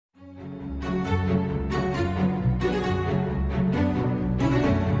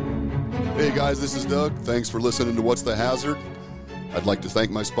Hey guys, this is Doug. Thanks for listening to What's the Hazard. I'd like to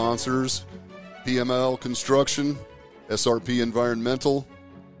thank my sponsors, PML Construction, SRP Environmental,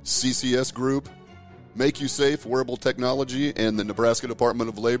 CCS Group, Make You Safe Wearable Technology, and the Nebraska Department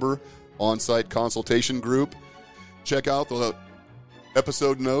of Labor On-Site Consultation Group. Check out the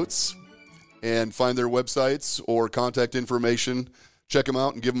episode notes and find their websites or contact information. Check them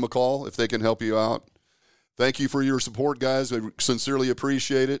out and give them a call if they can help you out. Thank you for your support, guys. I sincerely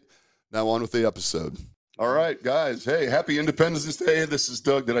appreciate it. Now on with the episode. All right, guys. Hey, happy Independence Day. This is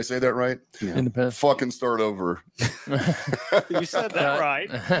Doug. Did I say that right? Yeah. Independent. Fucking start over. You said that right.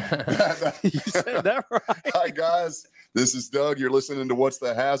 You said that right. Hi, guys. This is Doug. You're listening to What's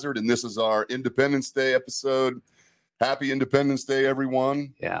the Hazard, and this is our Independence Day episode. Happy Independence Day,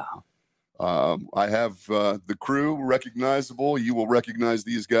 everyone. Yeah. I have the crew recognizable. You will recognize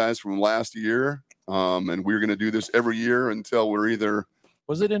these guys from last year, and we're going to do this every year until we're either...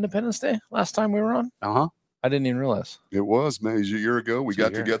 Was it Independence Day last time we were on? Uh-huh. I didn't even realize. It was, man. It was a year ago. We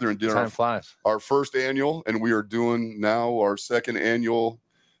got together and did Time flies. our first annual, and we are doing now our second annual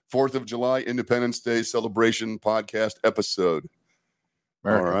 4th of July Independence Day celebration podcast episode.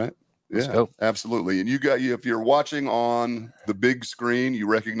 America. All right. Let's Yeah, go. absolutely. And if you're watching on the big screen, you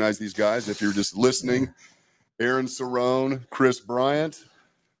recognize these guys. If you're just listening, Aaron Cerrone, Chris Bryant,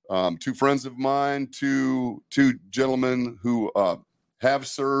 two friends of mine, two gentlemen who have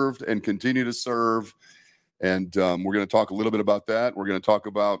served and continue to serve. And we're going to talk a little bit about that. We're going to talk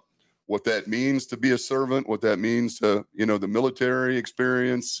about what that means to be a servant, what that means to, the military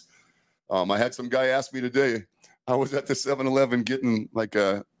experience. I had some guy ask me today, I was at the 7-Eleven getting like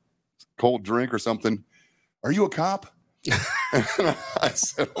a cold drink or something. Are you a cop? I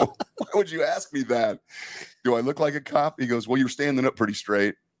said, well, why would you ask me that? Do I look like a cop? He goes, well, you're standing up pretty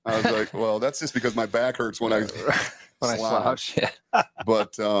straight. I was like, well, that's just because my back hurts when I slouch. Yeah.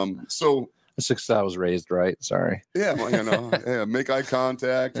 But so It's because I was raised right. Sorry. yeah, well, make eye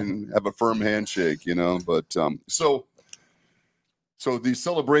contact and have a firm handshake, But so the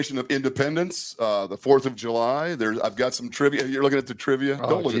celebration of independence, the 4th of July. I've got some trivia. You're looking at the trivia. Oh,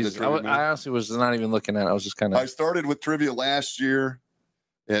 Don't look at the Jesus. trivia. man. I honestly was not even looking at it. I was just kind I of. started with trivia last year,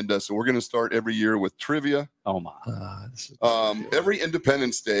 and so we're going to start every year with trivia. Oh, my. Every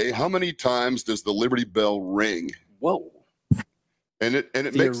Independence Day, how many times does the Liberty Bell ring? Whoa. And it the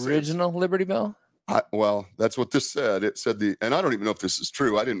makes sense. original Liberty Bell? Well, that's what this said. It said and I don't even know if this is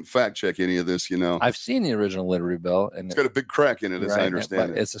true. I didn't fact check any of this, I've seen the original Liberty Bell, and It's got a big crack in it, as I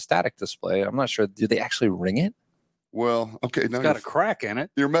understand but it. it's a static display. I'm not sure. Do they actually ring it? Well, okay. It's Now got a crack in it.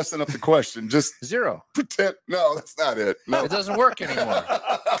 you're messing up the question. Just Zero. pretend. No, that's not it. No. It doesn't work anymore.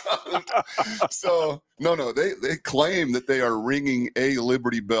 So, no. They claim that they are ringing a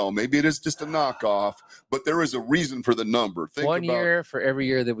Liberty Bell. Maybe it is just a knockoff, but there is a reason for the number. Think One about, year for every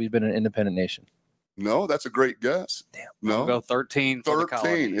year that we've been an independent nation. No, that's a great guess. Damn. No. We'll go 13 for the 13.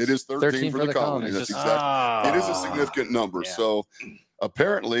 colonies. It is 13 for the colonies. colonies. That's exactly. It is a significant number. Yeah. So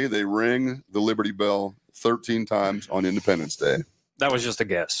apparently they ring the Liberty Bell 13 times on Independence Day. That was just a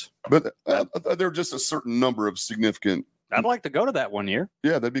guess. But there are just a certain number of significant. I'd like to go to that one year.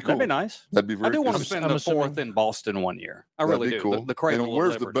 Yeah, that'd be cool. That'd be nice. That'd be very I do want to cool. spend I'm the assuming- 4th in Boston one year. I That'd really be do. cool. The Cradle And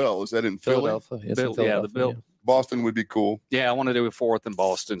where's of the Liberty. bell? Is that in Philly? Philadelphia. It's in Bill- yeah, the Philadelphia, Bill- Boston would be cool. Yeah, I want to do a 4th in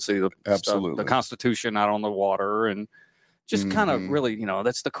Boston. See the Absolutely. the Constitution out on the water and just kind of Mhm. really,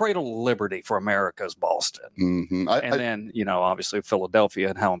 that's the cradle of liberty for America's Boston. Mm-hmm. And then, obviously Philadelphia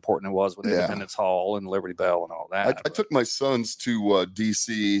and how important it was with Yeah. Independence Hall and Liberty Bell and all that. I took my sons to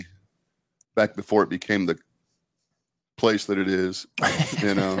D.C. back before it became the place that it is.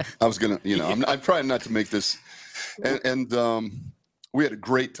 I was gonna, I'm trying not to make this, and we had a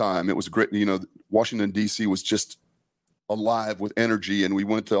great time. It was great. Washington D.C. was just alive with energy, and we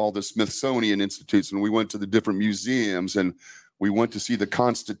went to all the Smithsonian Institutes, and we went to the different museums, and we went to see the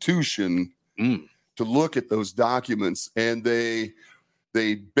Constitution to look at those documents, and they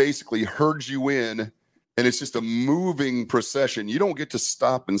basically herd you in. And it's just a moving procession. You don't get to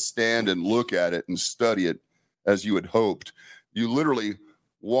stop and stand and look at it and study it as you had hoped. You literally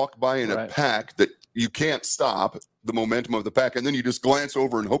walk by in a pack that you can't stop, the momentum of the pack, and then you just glance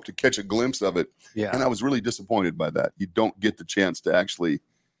over and hope to catch a glimpse of it. Yeah. And I was really disappointed by that. You don't get the chance to actually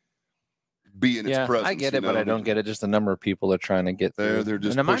be in its presence. I get it, but I don't get it. Just the number of people are trying to get through. They're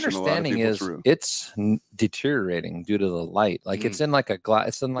just and my pushing a lot of understanding people is through. it's deteriorating due to the light. Like it's in like a glass.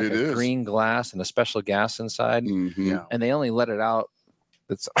 It's in like It a is. green glass and a special gas inside, Mhm. Yeah. and they only let it out.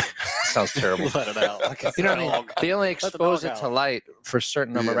 It's sounds terrible. Let it out. Like a You know what I mean? dog. They only Let the expose dog it to out. light for a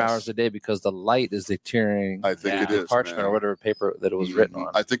certain number of Yes. hours a day because the light is deteriorating I think Yeah. it the is. parchment man. or whatever paper that it was written Mhm.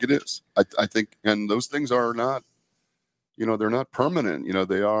 on. I think it is. I think, and those things are not, they're not permanent.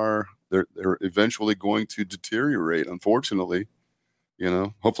 They're eventually going to deteriorate, unfortunately.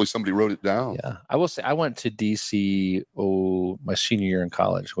 Hopefully somebody wrote it down. Yeah, I will say I went to DC my senior year in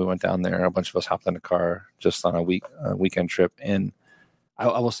college. We went down there. A bunch of us hopped in a car just on a weekend trip, and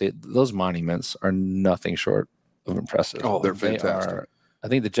I will say those monuments are nothing short of impressive. Oh, they're fantastic. I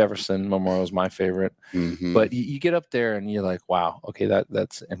think the Jefferson Memorial is my favorite, Mm-hmm. but you get up there and you're like, wow, okay,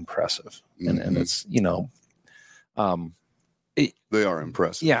 that's impressive, and it's they are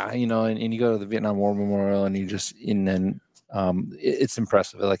impressive. yeah, and you go to the Vietnam War Memorial and it's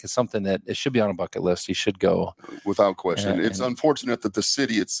impressive. Like it's something that it should be on a bucket list. You should go Without question. It's unfortunate that the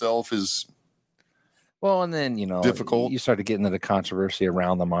city itself is well, and then difficult. You started getting into the controversy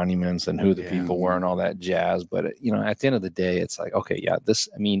around the monuments and who the people were and all that jazz. But at the end of the day, it's like, okay, yeah,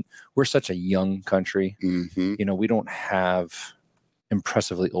 we're such a young country. Mm-hmm. We don't have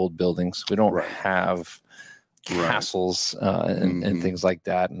impressively old buildings. We don't have castles and things like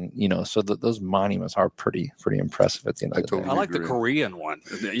that, and so those monuments are pretty impressive at the end of the day. I like the Korean one.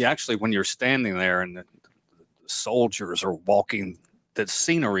 You actually, when you're standing there and the soldiers are walking, the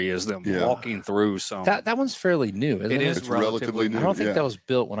scenery is them walking through some. That one's fairly new, isn't it? It's relatively new. I don't think that was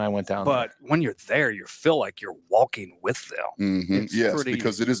built when I went down there. But when you're there, you feel like you're walking with them. Mm-hmm. Yes,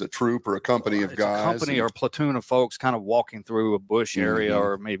 because it is a troop or a company of guys. A company or a platoon of folks kind of walking through a bush area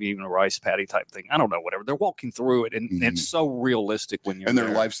or maybe even a rice paddy type thing. I don't know, whatever. They're walking through it, and it's so realistic when you're and they're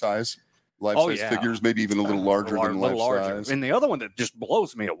there. life size figures, maybe even a little larger than life size. And the other one that just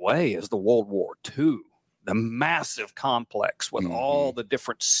blows me away is the World War II. The massive complex with all the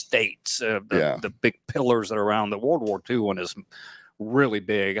different states, the big pillars that are around. The World War II one is really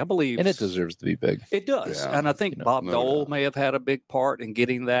big, I believe. And it deserves to be big. It does. Yeah. And I think Bob Dole may have had a big part in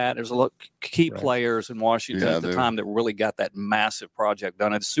getting that. There's a lot key players in Washington at the time that really got that massive project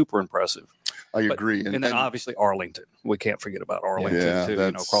done. It's super impressive. I agree. And then obviously Arlington. We can't forget about Arlington too,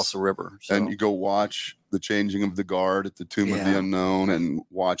 across the river. So. And you go watch the changing of the guard at the Tomb of the Unknown and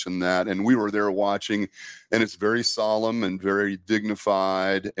watching that. And we were there watching, and it's very solemn and very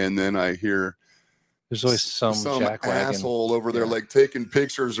dignified. And then I hear there's always some asshole over there like taking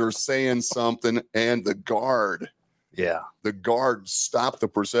pictures or saying something, and the guard stopped the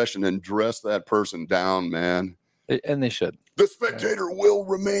procession and dressed that person down, man. And they should. The spectator will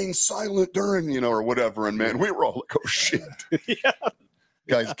remain silent during, or whatever. And man, we were all like, oh shit.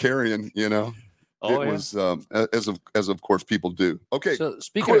 Guys carrying, was as of course people do. Okay. So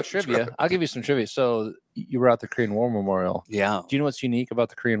speaking of trivia, I'll give you some trivia. So you were at the Korean War Memorial. Yeah. Do you know what's unique about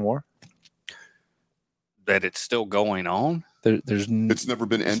the Korean War? That it's still going on. It's never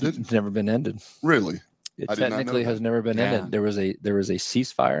been ended. It's never been ended. Really? It technically has never been ended. There was a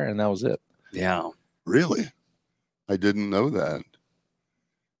ceasefire, and that was it. Yeah. Really? I didn't know that.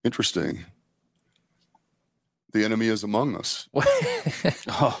 Interesting. The enemy is among us.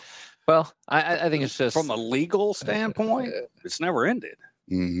 Well, I think it's just from a legal standpoint, it's never ended.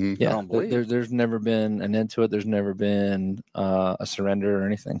 Mm-hmm. Yeah, there's never been an end to it. There's never been a surrender or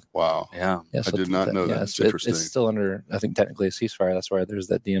anything. Wow. Yeah. I did not know that. Yeah, it's interesting. It's still under, I think, technically a ceasefire. That's why there's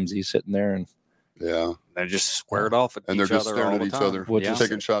that DMZ sitting there, and they're just squared off at and each they're just other staring all at the each time. other. We'll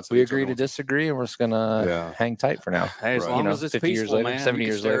taking shots. We agree to disagree, and we're just gonna hang tight for now. Hey, as long as it's 50 peaceful, years later, man. 70 you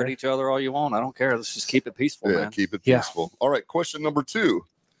years stare later. at each other all you want. I don't care. Let's just keep it peaceful, man. Keep it peaceful. All right. Question number 2: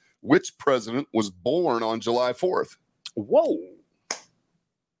 which president was born on July 4th? Whoa.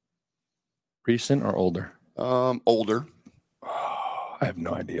 Recent or older? Older. I have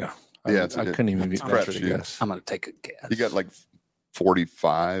no idea. I Yeah, couldn't even venture to guess. I'm gonna take a guess. You got like 46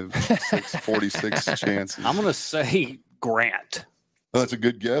 chances. I'm gonna say Grant. That's a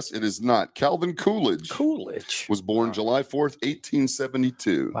good guess. It is not. Calvin Coolidge. Coolidge Was born July 4th,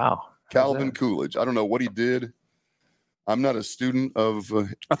 1872. Wow. Calvin Coolidge. I don't know what he did. I'm not a student of.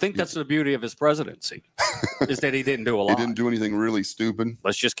 I think that's the beauty of his presidency, is that he didn't do a lot. He didn't do anything really stupid.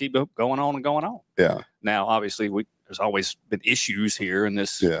 Let's just keep going on and going on. Yeah. Now, obviously, there's always been issues here in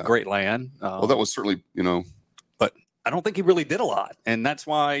this great land. Well, that was certainly, But I don't think he really did a lot, and that's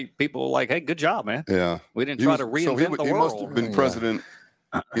why people are like, "Hey, good job, man." Yeah. We didn't try to reinvent the world. He must have been president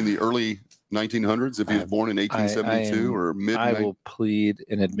in the early 1900s if he was born in 1872 or mid. I will plead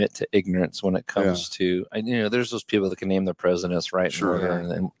and admit to ignorance when it comes to. There's those people that can name the presidents right in order,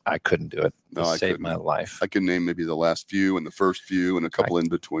 and I couldn't do it. No, I saved my life. I can name maybe the last few and the first few and a couple in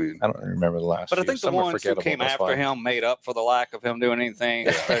between. I don't remember the last. But I few. think Some the are ones who forgettable, came that's after why. him made up for the lack of him doing anything,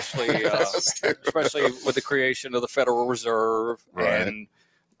 especially with the creation of the Federal Reserve and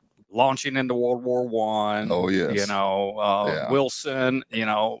launching into World War I. Oh yes. Wilson.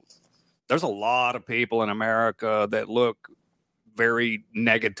 There's a lot of people in America that look very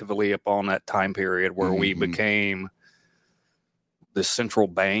negatively upon that time period where we became the central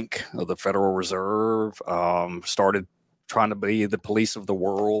bank of the Federal Reserve, started trying to be the police of the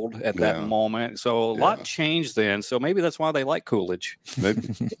world at that moment. So a lot changed then. So maybe that's why they like Coolidge. Maybe,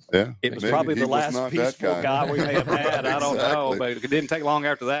 it was probably the last peaceful guy we may have had. I don't know, but it didn't take long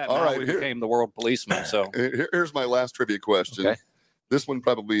after that. All right, we became the world policeman. So here's my last trivia question. Okay. This one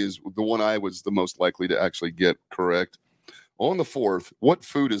probably is the one I was the most likely to actually get correct. On the 4th, what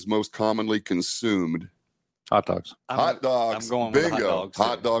food is most commonly consumed? Hot dogs. Hot dogs. I'm going Bingo. with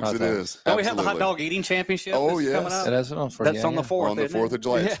hot dogs. Hot dogs it is. Don't we have the hot dog eating championship? Oh, yes. Coming up? That's on the That's on the 4th. On the 4th of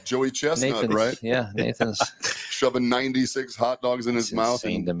July. It's Joey Chestnut, Nathan's, right? Yeah, Nathan's. Shoving 96 hot dogs in his mouth.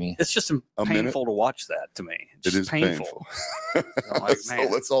 Insane to me. It's just painful to watch that to me. It is painful. Like, so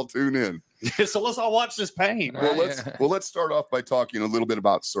let's all tune in. So let's all watch this pain. Well, let's start off by talking a little bit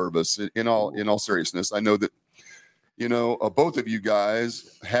about service. In all seriousness, I know that both of you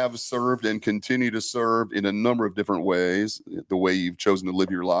guys have served and continue to serve in a number of different ways. The way you've chosen to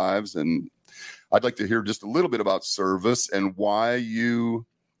live your lives, and I'd like to hear just a little bit about service and why you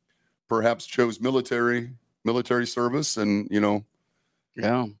perhaps chose military service, and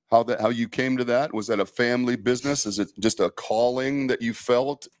how you came to that. Was that a family business? Is it just a calling that you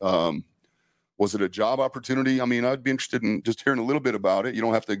felt? Was it a job opportunity? I mean, I'd be interested in just hearing a little bit about it. You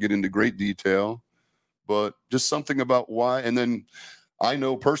don't have to get into great detail, but just something about why. And then I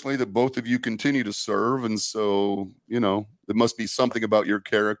know personally that both of you continue to serve. And so, there must be something about your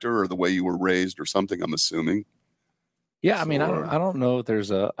character or the way you were raised or something, I'm assuming. Yeah. I mean, I don't know if there's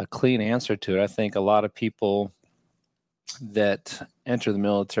a clean answer to it. I think a lot of people that enter the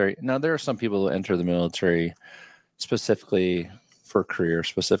military. Now, there are some people who enter the military specifically for career,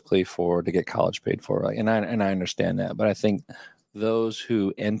 specifically to get college paid for. Right? And I understand that. But I think those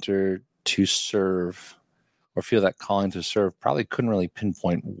who enter to serve or feel that calling to serve probably couldn't really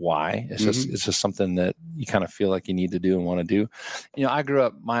pinpoint why. It's just something that you kind of feel like you need to do and want to do. I grew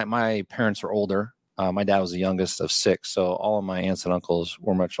up, my parents are older. My dad was the youngest of 6. So all of my aunts and uncles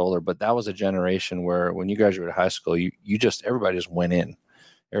were much older, but that was a generation where when you graduated high school, everybody just went in.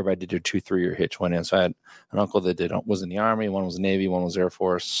 Everybody did their 2-3-year hitch, went in. So I had an uncle that was in the Army, one was Navy, one was Air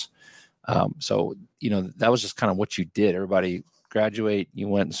Force. So, that was just kind of what you did. Everybody graduate, you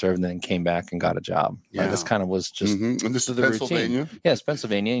went and served, and then came back and got a job. Yeah. Right? This kind of was just and this is Pennsylvania. Routine. Yeah, it's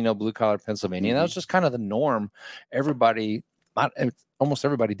Pennsylvania, blue collar Pennsylvania. And that was just kind of the norm. Almost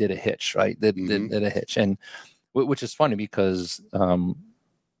everybody did a hitch, right? Did a hitch. And which is funny because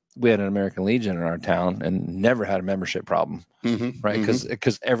we had an American Legion in our town and never had a membership problem, right?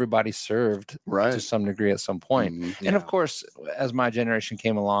 Because everybody served to some degree at some point. And of course, as my generation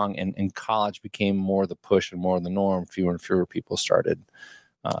came along and college became more the push and more the norm, fewer and fewer people started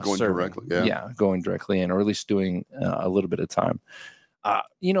going directly. Going directly in, or at least doing a little bit of time.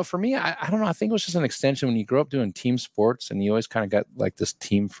 For me, I don't know. I think it was just an extension when you grow up doing team sports and you always kind of got like this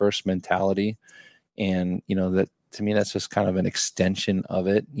team first mentality. And, that to me, that's just kind of an extension of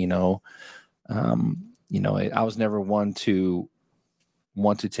it. I was never one to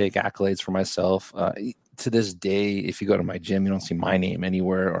want to take accolades for myself. To this day, if you go to my gym, you don't see my name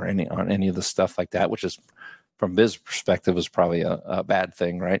anywhere or on any of the stuff like that, which is from Biz's perspective was probably a bad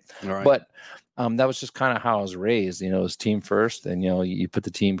thing. Right. But that was just kind of how I was raised. It was team first, and you put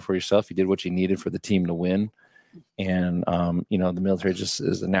the team before yourself. You did what you needed for the team to win, and the military just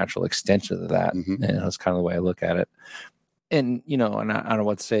is a natural extension of that, and that's kind of the way I look at it. And and I don't know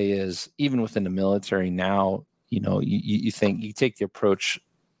what to say is even within the military now, you think you take the approach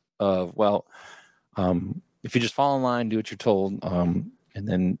of if you just fall in line, do what you're told,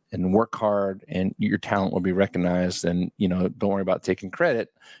 and work hard, and your talent will be recognized, and don't worry about taking credit.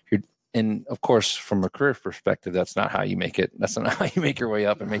 And of course, from a career perspective, that's not how you make it. That's not how you make your way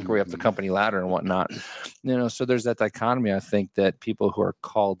up and make your way up the company ladder and whatnot. So there's that dichotomy. I think that people who are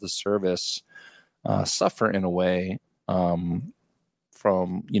called to service suffer in a way from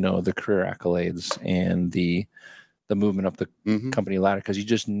the career accolades and the movement up the company ladder, because you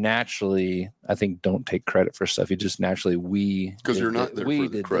just naturally, I think, don't take credit for stuff. You just naturally because you're not there. We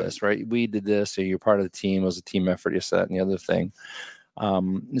did this, right? We did this, so you're part of the team. It was a team effort. You said that and the other thing.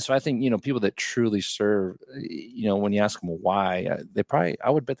 And so I think, people that truly serve, when you ask them why, I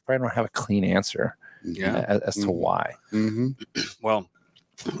would bet they probably don't have a clean answer as to why. Well,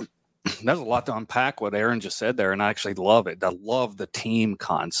 there's a lot to unpack what Aaron just said there, and I actually love it. I love the team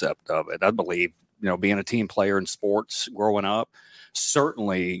concept of it. I believe, being a team player in sports growing up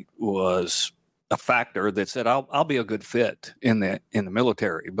certainly was a factor that said, I'll be a good fit in the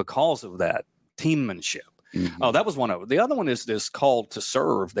military because of that teammanship. Oh, that was one of it. The other one is this call to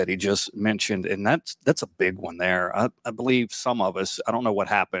serve that he just mentioned, and that's a big one there. I believe some of us, I don't know what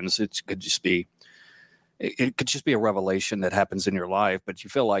happens. It could just be it could just be a revelation that happens in your life, but you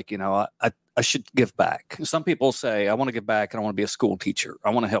feel like, I should give back. Some people say, I want to give back and I want to be a school teacher. I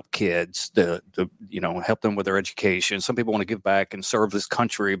want to help kids to help them with their education. Some people want to give back and serve this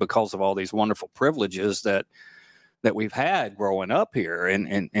country because of all these wonderful privileges that we've had growing up here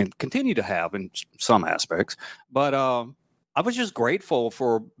and continue to have in some aspects. But I was just grateful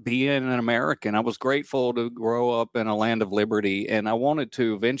for being an American. I was grateful to grow up in a land of liberty, and I wanted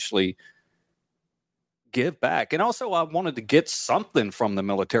to eventually give back. And also I wanted to get something from the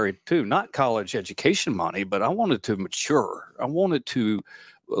military too, not college education money, but I wanted to mature. I wanted to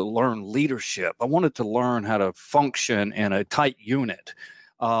learn leadership. I wanted to learn how to function in a tight unit.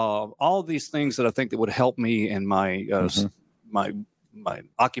 All these things that I think that would help me in my my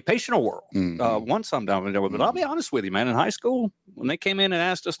occupational world once I'm done with it. But I'll be honest with you, man, in high school, when they came in and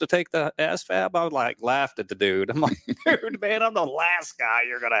asked us to take the ASVAB, I laughed at the dude. I'm like, dude, man, I'm the last guy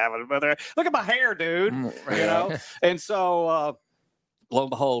you're going to have with there. Look at my hair, dude. And so lo and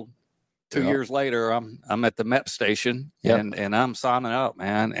behold, 2 years later, I'm at the MEP station and I'm signing up,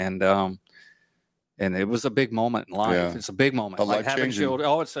 man. And it was a big moment in life. Yeah. It's a big moment. Like having children.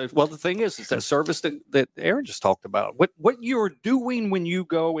 The thing is, it's that service that Aaron just talked about. What you're doing when you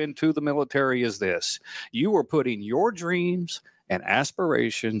go into the military is this. You are putting your dreams and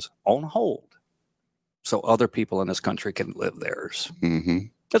aspirations on hold so other people in this country can live theirs. Mm-hmm.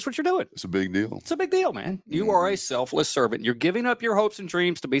 That's what you're doing. It's a big deal. It's a big deal, man. You are a selfless servant. You're giving up your hopes and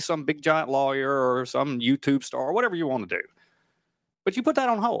dreams to be some big giant lawyer or some YouTube star or whatever you want to do. But you put that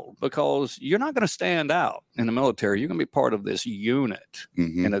on hold because you're not going to stand out in the military. You're going to be part of this unit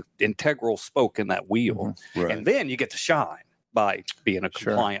and an integral spoke in that wheel. Right. And then you get to shine by being a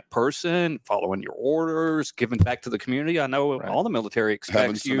compliant person, following your orders, giving back to the community. I know all the military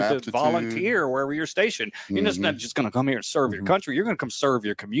expects you to volunteer wherever you're stationed. You're just not just going to come here and serve your country. You're going to come serve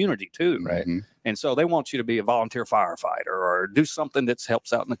your community too. Right. And so they want you to be a volunteer firefighter or do something that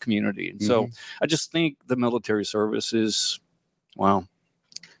helps out in the community. And so I just think the military service is... Well,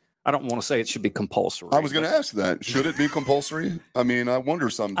 I don't want to say it should be compulsory. I was going to ask that. Should it be compulsory? I mean, I wonder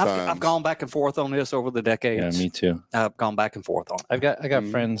sometimes. I've gone back and forth on this over the decades. Yeah, me too. I've gone back and forth on it. I got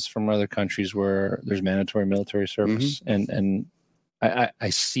friends from other countries where there's mandatory military service, and I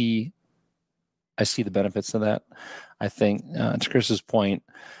see the benefits of that. I think to Chris's point,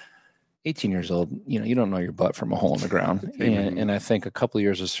 18 years old, you don't know your butt from a hole in the ground. And I think a couple of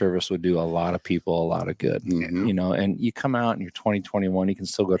years of service would do a lot of people a lot of good, and you come out and you're 20, 21, you can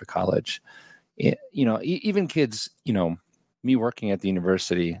still go to college. Even kids, me working at the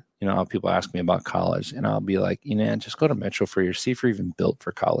university, people ask me about college and I'll be like, just go to Metro see if you're even built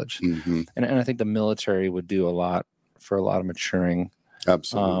for college. And I think the military would do a lot for a lot of maturing,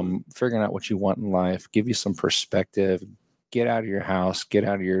 absolutely, figuring out what you want in life, give you some perspective, get out of your house, get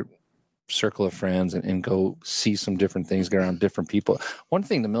out of your circle of friends and go see some different things, get around different people. One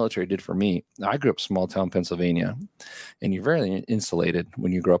thing the military did for me, I grew up small town Pennsylvania, and you're very insulated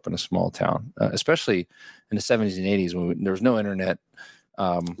when you grow up in a small town, especially in the 70s and 80s when there was no internet,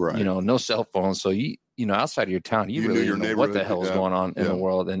 no cell phones. So you outside of your town, you really didn't know what the hell is going on in the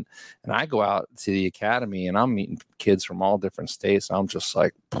world. And I go out to the academy and I'm meeting kids from all different states. I'm just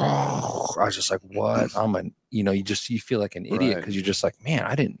like, what? You feel like an idiot because you're just like, man,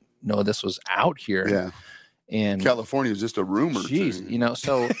 I didn't know this was out here. Yeah. And California is just a rumor. Jeez,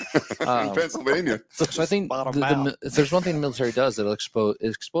 so in Pennsylvania. So I think if there's one thing the military does that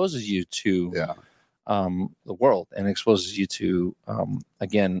exposes you to the world and exposes you to a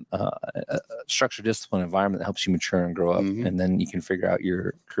structured, disciplined environment that helps you mature and grow up, and then you can figure out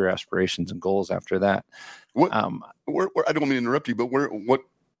your career aspirations and goals after that. Where, I don't mean to interrupt you, but where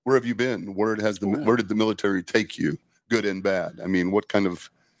have you been? Where did the military take you, good and bad? I mean, what kind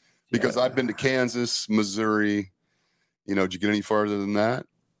of? Because I've been to Kansas, Missouri. Did you get any farther than that?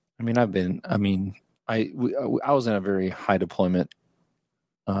 I was in a very high deployment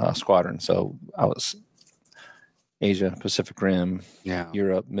squadron. So I was Asia, Pacific Rim,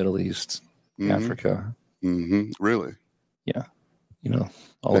 Europe, Middle East, Africa. Really? Yeah.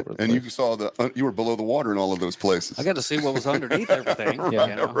 All over the place. And you saw you were below the water in all of those places. I got to see what was underneath everything.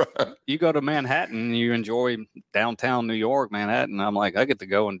 Right. You go to Manhattan, you enjoy downtown New York, Manhattan. I'm like, I get to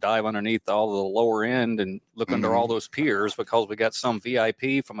go and dive underneath all the lower end and look under all those piers because we got some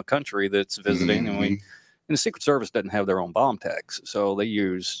VIP from a country that's visiting, and the Secret Service doesn't have their own bomb techs, so they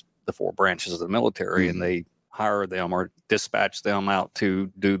use the 4 branches of the military, and they hire them or dispatch them out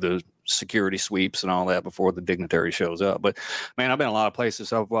to do the security sweeps and all that before the dignitary shows up. But man, I've been a lot of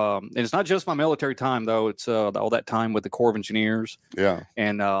places. And it's not just my military time though. It's all that time with the Corps of Engineers,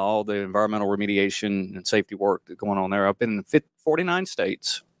 and all the environmental remediation and safety work that's going on there. I've been in 49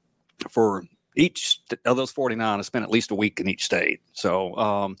 states for each of those 49, I spent at least a week in each state.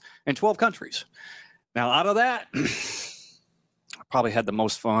 So, in 12 countries. Now, out of that, I probably had the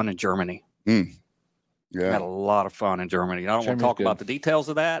most fun in Germany. Yeah. I had a lot of fun in Germany. I don't want to talk about the details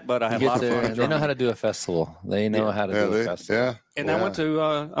of that, but I had a lot of fun in Germany. They know how to do a festival. They know how to do a festival. Yeah. And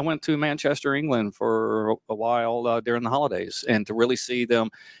I went to Manchester, England for a while during the holidays, and to really see them,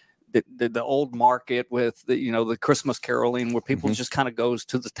 the old market with the Christmas caroling, where people just kind of goes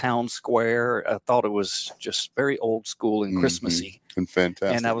to the town square. I thought it was just very old school and Christmassy and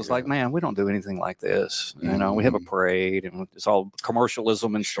fantastic. And I was like, man, we don't do anything like this. We have a parade, and it's all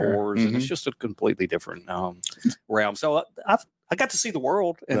commercialism in stores, and it's just a completely different realm. So I got to see the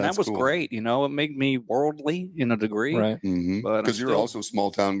world, and that was cool. Great. It made me worldly in a degree. Right. But because you're also a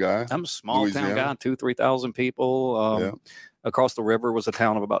small town guy. I'm a small town guy, 2,000-3,000 people. Across the river was a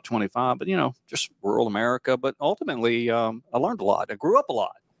town of about 25, but just rural America. But ultimately, I learned a lot. I grew up a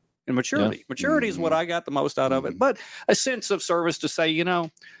lot in maturity. Yeah. Maturity is what I got the most out of it. But a sense of service to say,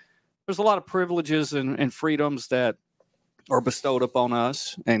 there's a lot of privileges and freedoms that are bestowed upon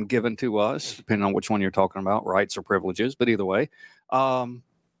us and given to us, depending on which one you're talking about, rights or privileges. But either way, and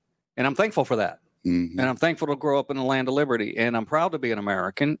I'm thankful for that. And I'm thankful to grow up in the land of liberty. And I'm proud to be an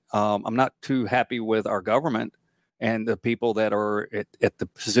American. I'm not too happy with our government and the people that are at the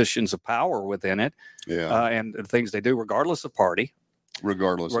positions of power within it, and the things they do, regardless of party.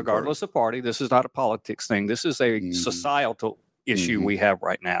 Regardless of party. This is not a politics thing. This is a societal issue we have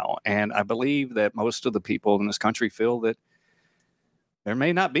right now. And I believe that most of the people in this country feel that there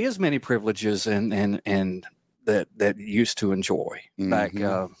may not be as many privileges and that used to enjoy back,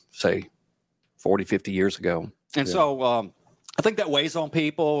 say, 40, 50 years ago. And so I think that weighs on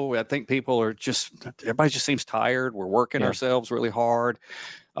people. I think people are everybody just seems tired. We're working ourselves really hard.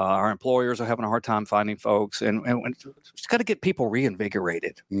 Our employers are having a hard time finding folks, and it's got to get people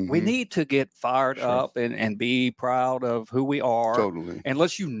reinvigorated. We need to get fired up and be proud of who we are. Totally. And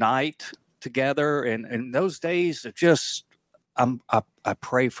let's unite together. And those days are just, I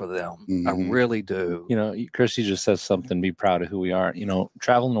pray for them. I really do. Christy just says something, be proud of who we are.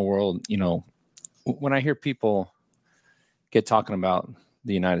 Traveling the world, when I hear people get talking about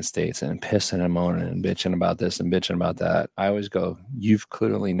the United States and pissing and moaning and bitching about this and bitching about that, I always go, you've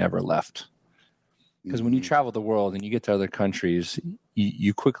clearly never left. Because when you travel the world and you get to other countries,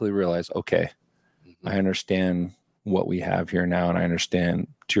 you quickly realize, okay, I understand what we have here now. And I understand,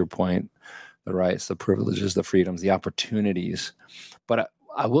 to your point, the rights, the privileges, the freedoms, the opportunities. But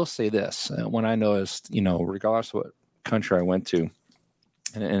I will say this, when I noticed, regardless of what country I went to,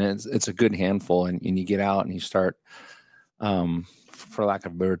 and it's a good handful, and you get out and you start, for lack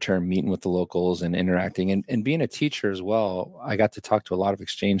of a better term, meeting with the locals and interacting, and being a teacher as well. I got to talk to a lot of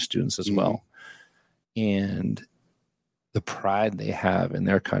exchange students as well. And the pride they have in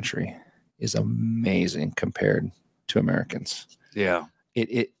their country is amazing compared to Americans. Yeah.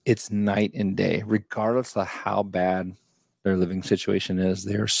 It's night and day, regardless of how bad their living situation is.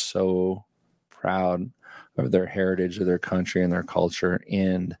 They're so proud of their heritage, of their country and their culture.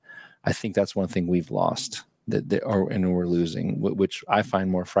 And I think that's one thing we've lost and we're losing, which I find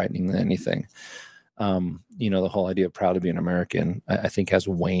more frightening than anything. The whole idea of proud to be an American, I think has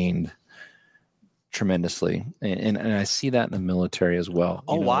waned tremendously. And I see that in the military as well.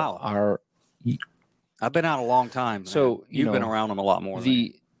 Wow. I've been out a long time. So you've been around them a lot more.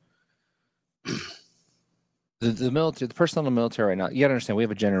 The military, the person in the military right now, you got to understand, we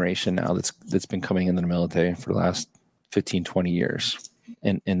have a generation now that's been coming into the military for the last 15, 20 years.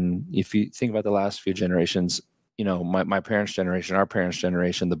 And if you think about the last few generations, my parents' generation, our parents'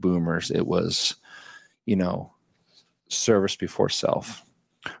 generation, the boomers, it was, service before self.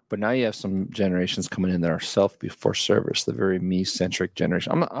 But now you have some generations coming in that are self before service, the very me-centric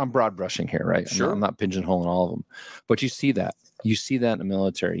generation. I'm broad brushing here, right? Sure. I'm not pigeonholing all of them. But you see that. You see that in the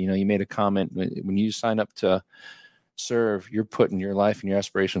military. You made a comment, when you sign up to serve, you're putting your life and your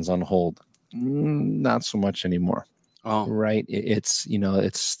aspirations on hold. Not so much anymore. Oh. Right. It's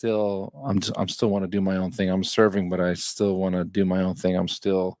still, I'm still want to do my own thing. I'm serving, but I still want to do my own thing. I'm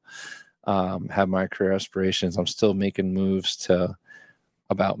still have my career aspirations. I'm still making moves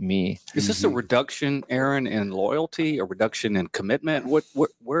about me. Is this a reduction, Aaron, in loyalty, a reduction in commitment?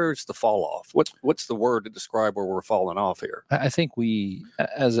 Where's the fall off? What's the word to describe where we're falling off here? I think we,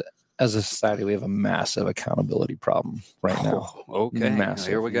 as a society, we have a massive accountability problem right now. Okay. Massive.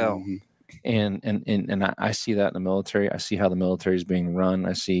 Here we go. And I see that in the military. I see how the military is being run.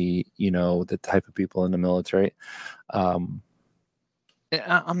 I see, the type of people in the military. I'm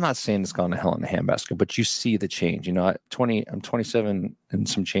not saying it's gone to hell in a handbasket, but you see the change. I'm 27 and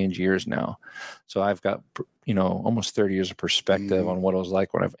some change years now. So I've got almost 30 years of perspective on what it was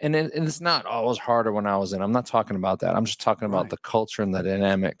like when and it's not always harder when I was in. I'm not talking about that. I'm just talking about the culture and the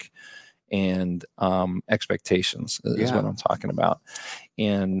dynamic and expectations is what I'm talking about.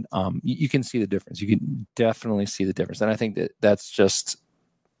 And you can see the difference. You can definitely see the difference. And I think that's just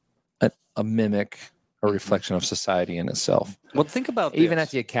a mimic, a reflection of society in itself. Well, think about even at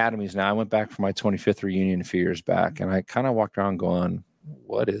the academies now. I went back for my 25th reunion a few years back, and I kind of walked around going,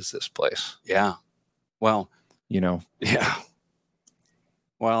 what is this place? Yeah. Well, yeah.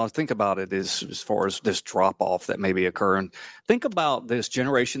 Well, think about it as far as this drop off that may be occurring. Think about this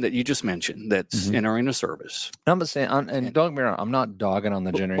generation that you just mentioned that's entering the service. I'm not saying, and don't get me wrong, I'm not dogging on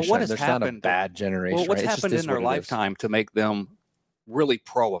the generation. But what has There's happened, not a bad generation. Well, what's right? happened in their lifetime to make them really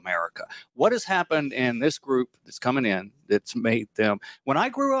pro-America? What has happened in this group that's coming in that's made them? When I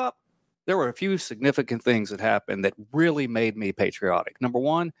grew up, there were a few significant things that happened that really made me patriotic. Number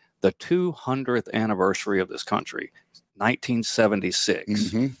one, the 200th anniversary of this country,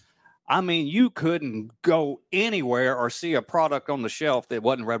 1976. I mean, you couldn't go anywhere or see a product on the shelf that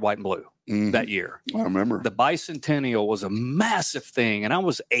wasn't red, white, and blue that year. I remember. The bicentennial was a massive thing, and I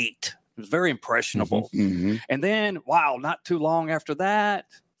was 8. It was very impressionable. And then, wow, not too long after that,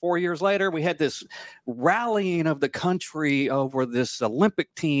 4 years later, we had this rallying of the country over this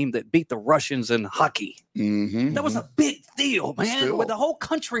Olympic team that beat the Russians in hockey. That was a big deal, man. When the whole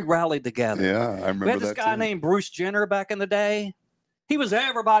country rallied together. Yeah, I remember that. We had this guy named Bruce Jenner back in the day. He was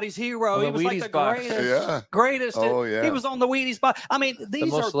everybody's hero. He was like the greatest. Oh, yeah. He was on the Wheaties box. I mean,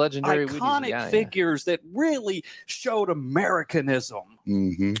 these are legendary iconic figures that really showed Americanism.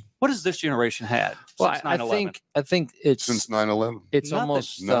 What has this generation had since 9/11? I think it's since 9/11. It's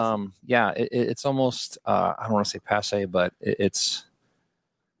almost it's almost I don't want to say passe, but it's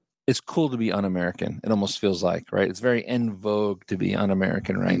cool to be un-American. It almost feels like, right? It's very en vogue to be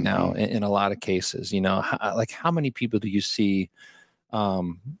un-American right now in a lot of cases. Like how many people do you see?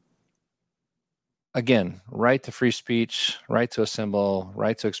 Again, right to free speech, right to assemble,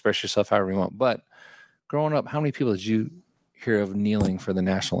 right to express yourself however you want. But growing up, how many people did you hear of kneeling for the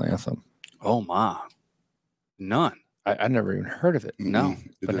national anthem? Oh my, none. I never even heard of it. No,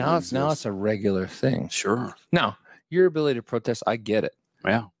 but now it's a regular thing. Sure. Now your ability to protest, I get it.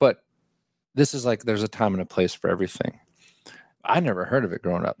 Yeah. But this is like there's a time and a place for everything. I never heard of it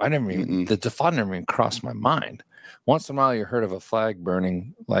growing up. I never even the thought never even crossed my mind. Once in a while, you heard of a flag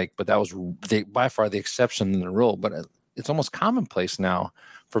burning, but that was by far the exception than the rule. But it's almost commonplace now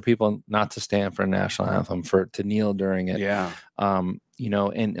for people not to stand for a national anthem, to kneel during it. Yeah. And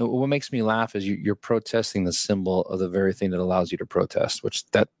what makes me laugh is you're protesting the symbol of the very thing that allows you to protest, which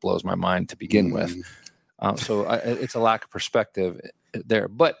that blows my mind to begin with. So it's a lack of perspective there.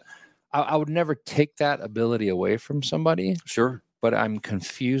 But I would never take that ability away from somebody. Sure. But I'm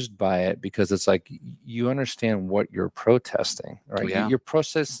confused by it because it's like you understand what you're protesting, right? Yeah. You're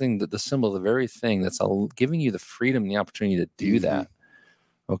protesting the symbol of the very thing that's giving you the freedom and the opportunity to do that.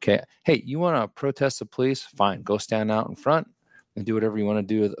 Okay. Hey, you want to protest the police? Fine. Go stand out in front and do whatever you want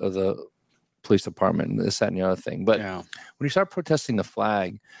to do of the police department and this, that, and the other thing. But when you start protesting the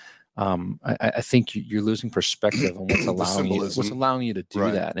flag, I think you're losing perspective on what's allowing you to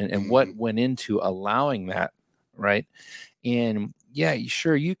do that and what went into allowing that, right? And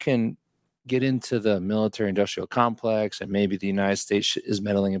sure, you can get into the military industrial complex and maybe the United States is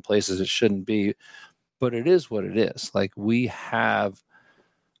meddling in places it shouldn't be, but it is what it is. Like we have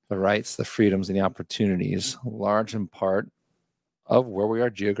the rights, the freedoms, and the opportunities, large in part of where we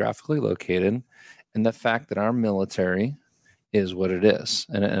are geographically located and the fact that our military is what it is.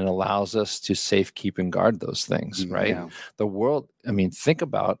 And it allows us to safekeep and guard those things, right? Yeah. The world, think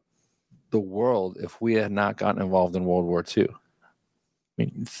about the world if we had not gotten involved in World War II.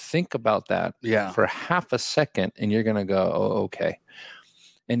 Think about that for half a second and you're going to go, oh, okay.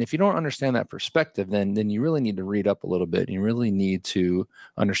 And if you don't understand that perspective, then you really need to read up a little bit. You really need to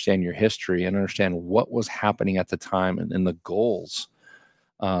understand your history and understand what was happening at the time and the goals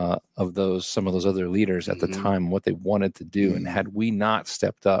of some of those other leaders at the time, what they wanted to do. And had we not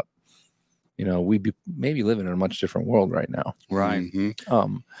stepped up, we'd be maybe living in a much different world right now. Right.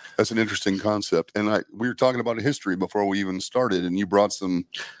 That's an interesting concept. And we were talking about history before we even started, and you brought some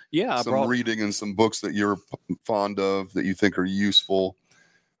reading and some books that you're fond of that you think are useful.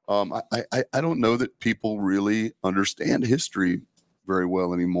 I don't know that people really understand history very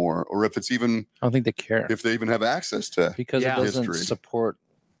well anymore, or if it's even, I don't think they care if they even have access to because it doesn't history. Support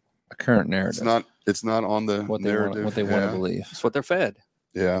a current narrative. It's not on the narrative. What they want to believe. It's what they're fed.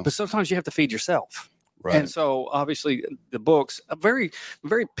 Yeah. But sometimes you have to feed yourself. Right. And so obviously the books, I'm very,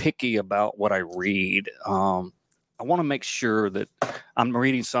 very picky about what I read. I want to make sure that I'm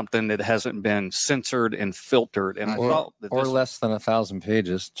reading something that hasn't been censored and filtered. And I thought that or less than 1,000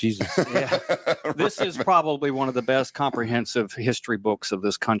 pages. Jesus. Yeah, this is probably one of the best comprehensive history books of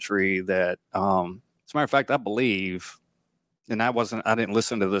this country. That, as a matter of fact, I believe, and I didn't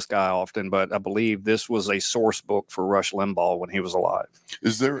listen to this guy often, but I believe this was a source book for Rush Limbaugh when he was alive.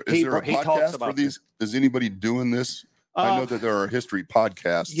 Is there a podcast for these? Is anybody doing this? I know that there are history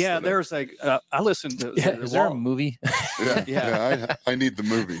podcasts. Yeah, there's I listened to. Yeah, is there a movie? Yeah. I need the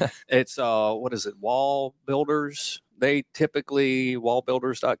movie. It's what is it? Wall Builders. They typically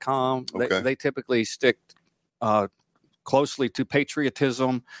wallbuilders.com. Okay. They typically stick closely to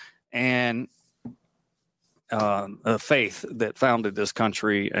patriotism and faith that founded this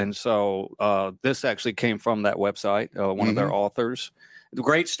country, and so this actually came from that website. One of their authors.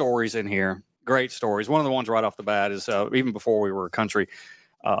 Great stories in here. Great stories. One of the ones right off the bat is even before we were a country,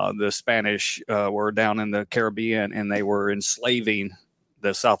 the Spanish were down in the Caribbean and they were enslaving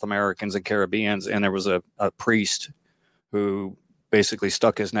the South Americans and Caribbeans. And there was a priest who basically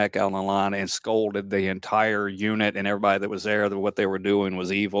stuck his neck out on the line and scolded the entire unit and everybody that was there that what they were doing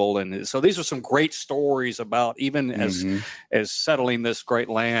was evil. And so these are some great stories about even as settling this great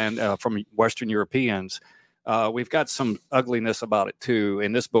land from Western Europeans. We've got some ugliness about it too,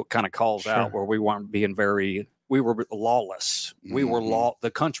 and this book kind of calls out where we weren't being we were lawless. We were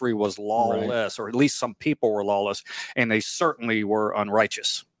the country was lawless, or at least some people were lawless, and they certainly were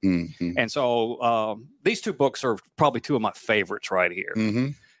unrighteous. And so these two books are probably two of my favorites right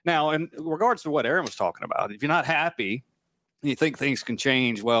here. Now, in regards to what Aaron was talking about, if you're not happy, you think things can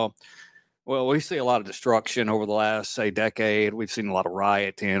change. Well, we see a lot of destruction over the last, say, decade. We've seen a lot of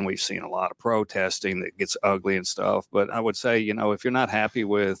rioting. We've seen a lot of protesting that gets ugly and stuff. But I would say, if you're not happy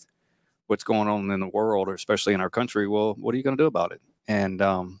with what's going on in the world, or especially in our country, well, what are you going to do about it? And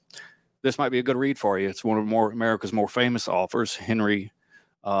this might be a good read for you. It's one of America's more famous authors, Henry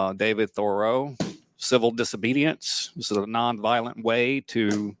David Thoreau, Civil Disobedience. This is a nonviolent way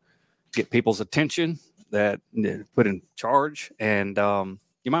to get people's attention that put in charge. And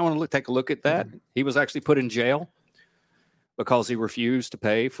you might want to take a look at that. He was actually put in jail because he refused to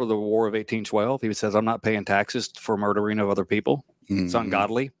pay for the War of 1812. He says, I'm not paying taxes for murdering of other people. It's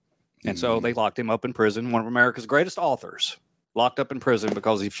ungodly. And so they locked him up in prison. One of America's greatest authors locked up in prison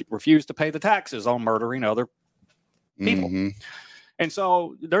because he refused to pay the taxes on murdering other people. And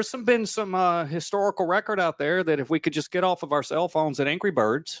so there's been some historical record out there that if we could just get off of our cell phones at Angry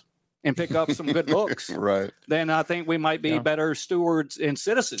Birds and pick up some good books, then I think we might be better stewards and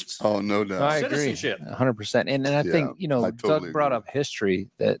citizens. Oh, no doubt. I agree, 100%. And I think, Doug brought up history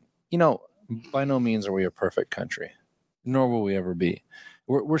that, by no means are we a perfect country, nor will we ever be.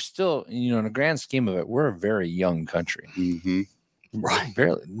 We're still, in the grand scheme of it, we're a very young country. Right.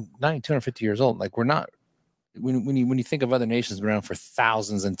 Barely, not even 250 years old. Like, we're not, when you think of other nations around for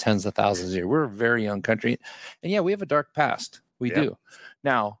thousands and tens of thousands of years, we're a very young country. And yeah, we have a dark past. We do.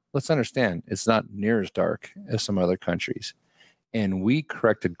 Now, let's understand, it's not near as dark as some other countries. And we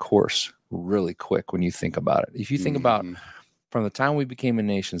corrected course really quick when you think about it. If you think about from the time we became a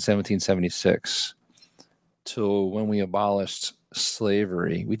nation, 1776, to when we abolished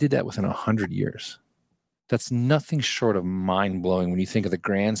slavery, we did that within 100 years. That's nothing short of mind-blowing when you think of the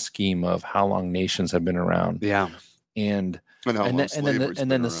grand scheme of how long nations have been around. And then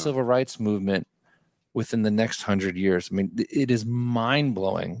the civil rights movement within the next 100 years. I mean, it is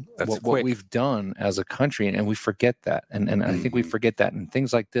mind-blowing what we've done as a country, and we forget that. And I think we forget that, and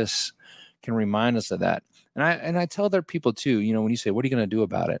things like this can remind us of that. And I tell other people too, when you say, what are you going to do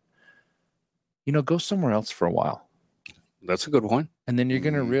about it? Go somewhere else for a while. That's a good one. And then you're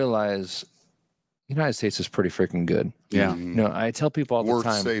going to realize the United States is pretty freaking good. I tell people all the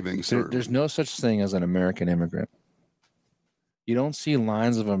time, there's no such thing as an American immigrant. You don't see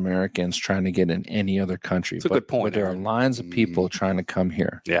lines of Americans trying to get in any other country. It's a good point. But there are lines of people trying to come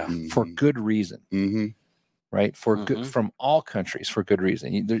here for good reason. Right? For good, from all countries for good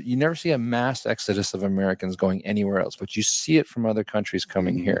reason. You never see a mass exodus of Americans going anywhere else, but you see it from other countries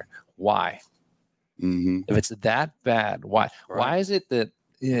coming here. Why? If it's that bad, why? Why is it that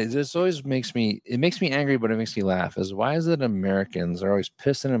this always makes me angry, but it makes me laugh, is why is it Americans are always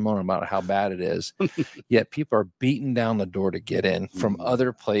pissing and moaning about how bad it is, yet people are beating down the door to get in from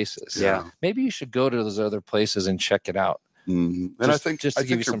other places? Maybe you should go to those other places and check it out. And I think just to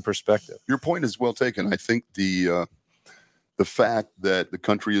give you some perspective. Your point is well taken. I think the fact that the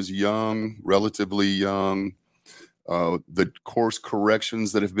country is young, relatively young, the course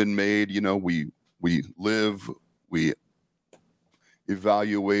corrections that have been made, we live, we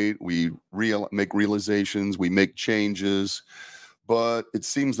evaluate, we make realizations, we make changes. But it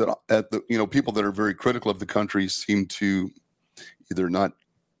seems that people that are very critical of the country seem to either not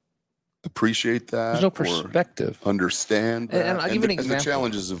appreciate that. There's no perspective. Or understand that. And I'll give you an example. And the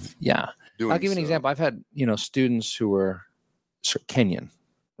challenges of I'll give you an example. I've had students who were Kenyan,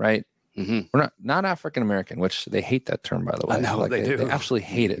 right? Mm-hmm. We're not African American, which they hate that term, by the way. I know, they do. They absolutely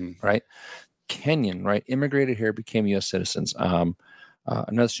hate it, right? Kenyan, right? Immigrated here, became U.S. citizens.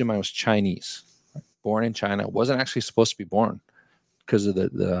 Another student of mine was Chinese, born in China. Wasn't actually supposed to be born because of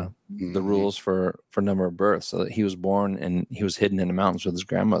the rules for number of births. So that he was born and he was hidden in the mountains with his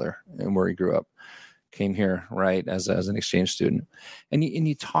grandmother and where he grew up. Came here, right, as an exchange student. And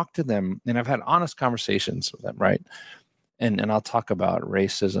you talk to them, and I've had honest conversations with them, right? And I'll talk about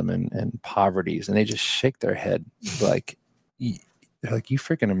racism and poverties, and they just shake their head like, they're like, you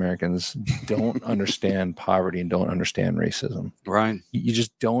freaking Americans don't understand poverty and don't understand racism. Right. You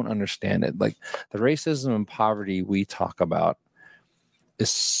just don't understand it. Like the racism and poverty we talk about is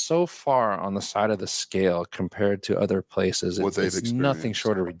so far on the side of the scale compared to other places. It's nothing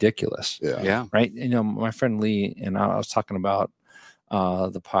short of ridiculous. Yeah. Right. My friend Lee and I was talking about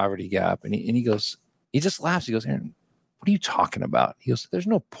the poverty gap, and he goes, he just laughs. He goes, Aaron, what are you talking about? He goes, there's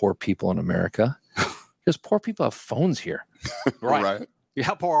no poor people in America. He goes, poor people have phones here. Right. Yeah,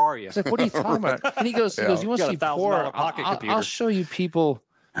 how poor are you? It's like, what are you talking about? And he goes, you want to see poor? I'll show you people.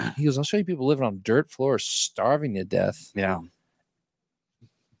 He goes, I'll show you people living on dirt floors, starving to death. Yeah.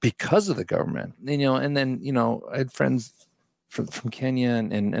 Because of the government, and then, I had friends from Kenya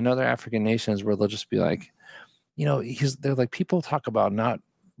and other African nations where they'll just be like, they're like, people talk about not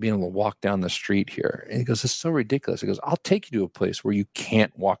being able to walk down the street here. And he goes, it's so ridiculous. He goes, I'll take you to a place where you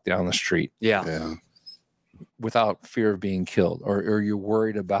can't walk down the street. Yeah. Without fear of being killed, or you're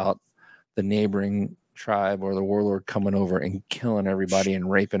worried about the neighboring tribe or the warlord coming over and killing everybody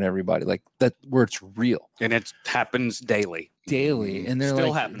and raping everybody, like that, where it's real. And it happens daily. And they're still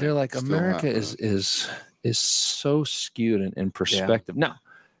like, happening. They're like, America is so skewed in perspective. Now,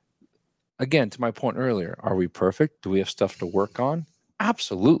 again, to my point earlier, are we perfect? Do we have stuff to work on?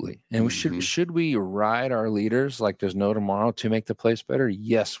 Absolutely. And we should we ride our leaders like there's no tomorrow to make the place better?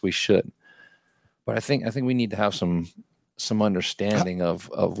 Yes, we should. But I think we need to have some understanding of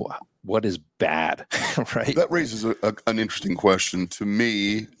what is bad, right? That raises an interesting question to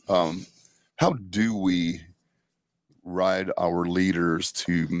me. How do we ride our leaders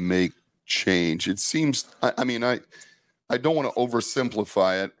to make change? It seems, I don't want to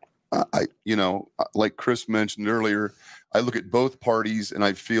oversimplify it. Like Chris mentioned earlier, I look at both parties and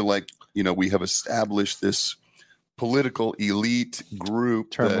I feel like, we have established this political elite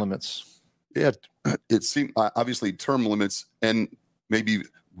group. Term limits. Yeah, it seems obviously term limits and maybe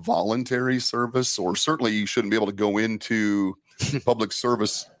voluntary service, or certainly you shouldn't be able to go into public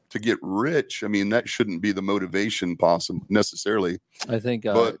service to get rich. I mean, that shouldn't be the motivation possible necessarily. I think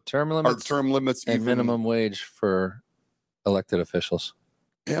term limits and even, minimum wage for elected officials.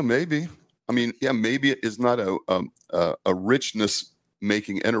 Yeah, maybe. I mean, maybe it is not a richness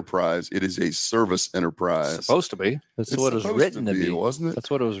making enterprise. It is a service enterprise. It's supposed to be. That's what it was written to be, wasn't it? That's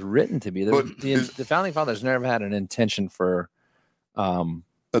what it was written to be. The founding fathers never had an intention for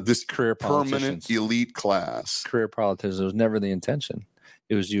this career permanent elite class. Career politicians. It was never the intention.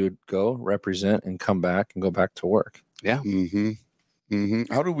 It was you would go, represent, and come back and go back to work. Yeah.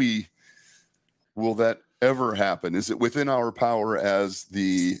 How will that ever happen? Is it within our power as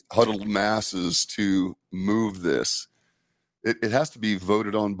the huddled masses to move this? It has to be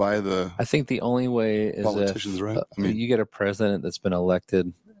voted on by the I think the only way is politicians, if, right? I mean, you get a president that's been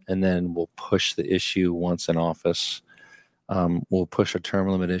elected and then will push the issue once in office. We'll push a term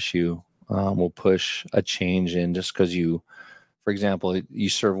limit issue. We'll push a change in just because for example, you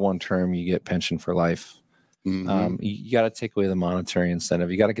serve one term, you get pension for life. You got to take away the monetary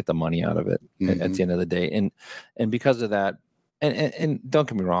incentive. You got to get the money out of it at the end of the day. And because of that, and don't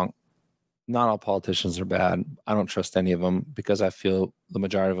get me wrong, not all politicians are bad. I don't trust any of them because I feel the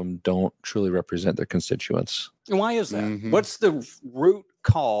majority of them don't truly represent their constituents. And why is that? What's the root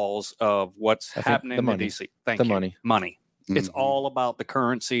cause of what's happening in DC? Money. It's all about the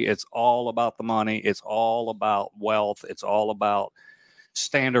currency. It's all about the money. It's all about wealth. It's all about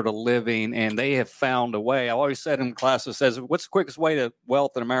standard of living. And they have found a way. I always said in classes, says, what's the quickest way to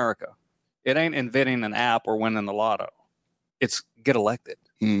wealth in America? It ain't inventing an app or winning the lotto. It's get elected.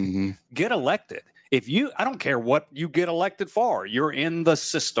 Get elected. I don't care what you get elected for. You're in the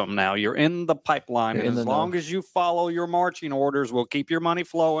system now. You're in the pipeline. And as long as you follow your marching orders, we'll keep your money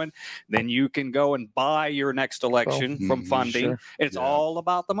flowing. Then you can go and buy your next election from funding. Sure. It's all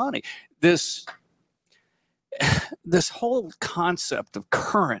about the money. This whole concept of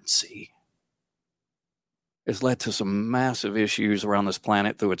currency has led to some massive issues around this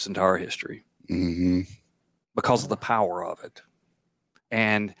planet through its entire history because of the power of it.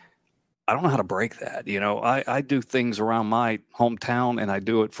 And I don't know how to break that. I do things around my hometown, and I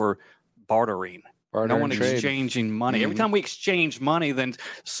do it for bartering. No one exchanging money. Every time we exchange money, then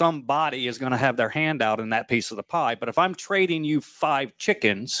somebody is going to have their hand out in that piece of the pie. But if I'm trading you 5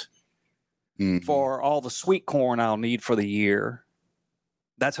 chickens for all the sweet corn I'll need for the year,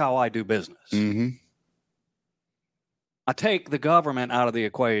 that's how I do business. I take the government out of the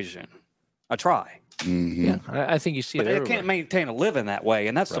equation. I try. Yeah, I think you see it everywhere. They can't maintain a living that way,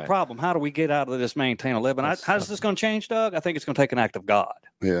 and that's the problem. How do we get out of this maintain a living? How's this going to change, Doug? I think it's going to take an act of God.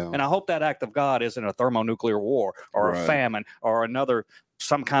 Yeah. And I hope that act of God isn't a thermonuclear war or a famine or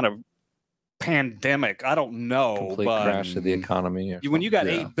some kind of pandemic. I don't know. Complete crash of the economy. When you got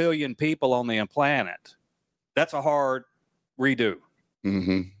 8 billion people on the planet, that's a hard redo.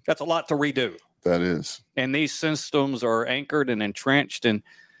 That's a lot to redo. That is. And these systems are anchored and entrenched, and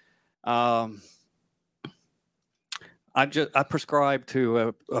I prescribe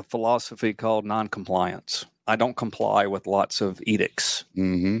to a philosophy called non-compliance. I don't comply with lots of edicts.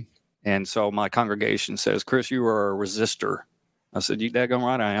 And so my congregation says, Chris, you are a resistor. I said, you daggone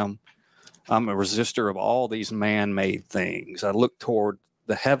right I am. I'm a resistor of all these man-made things. I look toward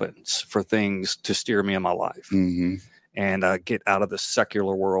the heavens for things to steer me in my life. And get out of the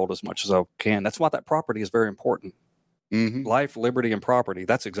secular world as much as I can. That's why that property is very important. Life, liberty, and property.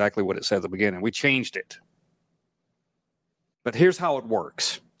 That's exactly what it said at the beginning. We changed it. But here's how it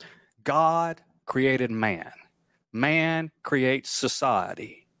works. God created man. Man creates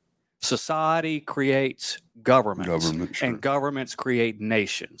society. Society creates governments. And governments create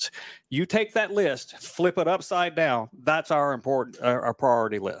nations. You take that list, flip it upside down. That's our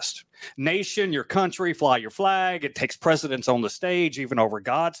priority list. Nation, your country, fly your flag. It takes precedence on the stage, even over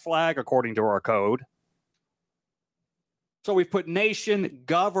God's flag, according to our code. So we've put nation,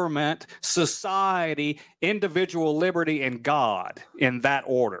 government, society, individual liberty, and God in that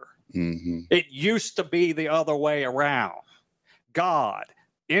order. It used to be the other way around. God,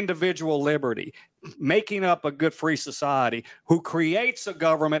 individual liberty, making up a good free society, who creates a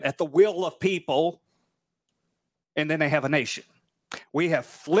government at the will of people, and then they have a nation. We have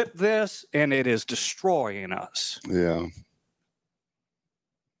flipped this, and it is destroying us. Yeah.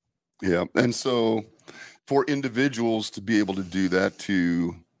 And so for individuals to be able to do that,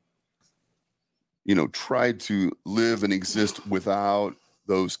 to, try to live and exist without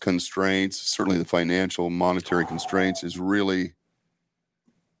those constraints, certainly the financial, monetary constraints, is really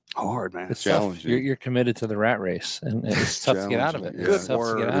hard, man. It's challenging. You're committed to the rat race, and it's tough to get out of it. It's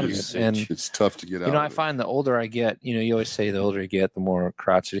tough to get out of it. And it's tough to get out of it. I find the older I get, you always say the older you get, the more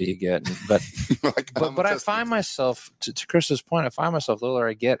crotchety you get. But but I find myself, to Chris's point, the older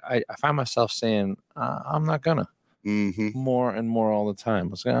I get, I find myself saying, I'm not gonna. More and more all the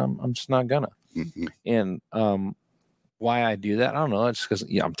time. I'm just not gonna. And why I do that, I don't know. It's because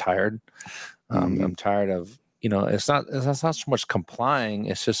I'm tired. I'm tired of, it's not so much complying.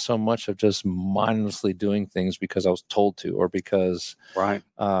 It's just so much of just mindlessly doing things because I was told to, or because,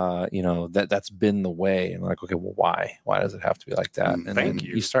 that's been the way. And like, okay, well, why? Why does it have to be like that? And then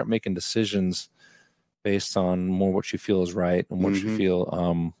you start making decisions based on more what you feel is right and what you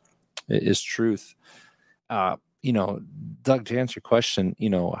feel is truth. Doug, to answer your question,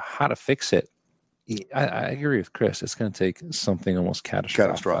 how to fix it. I agree with Chris. It's going to take something almost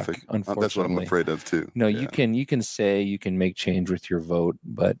catastrophic. Unfortunately, that's what I'm afraid of too. You can say you can make change with your vote,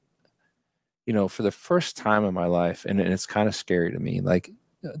 but for the first time in my life, and it's kind of scary to me, like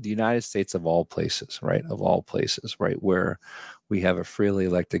the United States of all places, right? Where we have a freely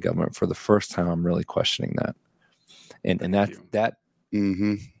elected government. For the first time, I'm really questioning that, and that.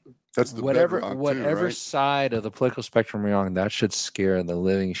 That's the whatever side of the political spectrum you're on, that should scare the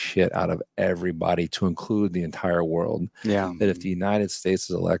living shit out of everybody, to include the entire world. Yeah. That if the United States'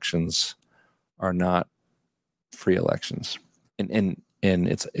 elections are not free elections, and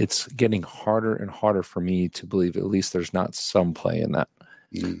it's getting harder and harder for me to believe at least there's not some play in that,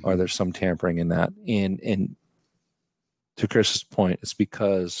 or there's some tampering in that. And to Chris's point, it's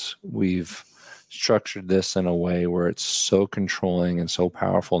because we've structured this in a way where it's so controlling and so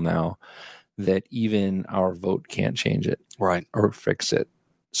powerful now that even our vote can't change it, right, or fix it.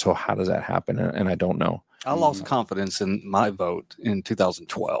 So how does that happen? And I don't know. I lost confidence in my vote in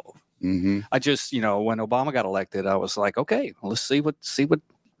 2012. I just, when Obama got elected, I was like, okay, well, let's see what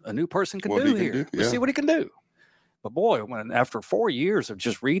a new person can do here. Let's see what he can do. But boy, after 4 years of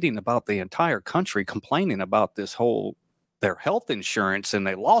just reading about the entire country complaining about this whole their health insurance and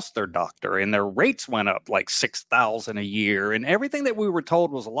they lost their doctor and their rates went up like $6,000 a year and everything that we were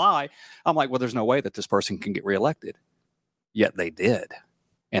told was a lie. I'm like, well, there's no way that this person can get reelected. Yet they did.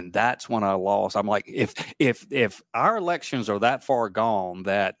 And that's when I lost. I'm like, if our elections are that far gone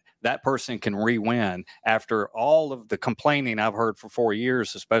that person can re-win after all of the complaining I've heard for 4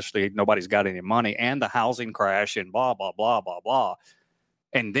 years, especially nobody's got any money and the housing crash and blah, blah, blah, blah, blah,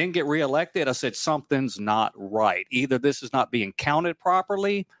 and then get reelected, I said, something's not right. Either this is not being counted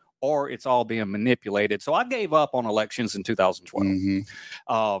properly or it's all being manipulated. So I gave up on elections in 2012.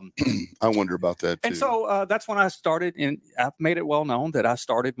 Mm-hmm. I wonder about that too. And so that's when I started, and I've made it well known that I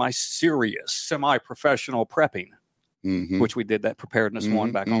started my serious semi-professional prepping, which we did that preparedness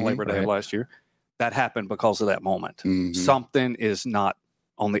one back on Labor Day of last year. That happened because of that moment. Something is not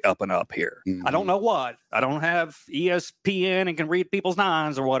on the up and up here. I don't know what. I don't have ESPN and can read people's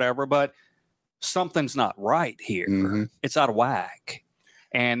minds or whatever, but something's not right here. It's out of whack.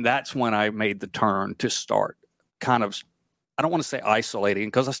 And that's when I made the turn to start kind of, I don't want to say isolating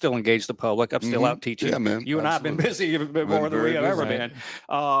because I still engage the public. I'm still out teaching. Yeah, man. You and I have been busy a bit more than we have ever been.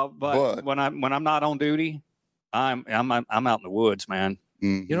 But when I'm not on duty, I'm out in the woods, man.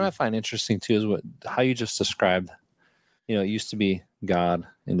 You know what I find interesting too is how you just described. You know, it used to be God,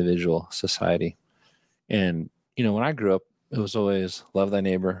 individual, society, and you know when I grew up, it was always love thy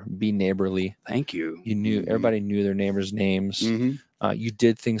neighbor, be neighborly. Thank you. You knew everybody knew their neighbors' names. You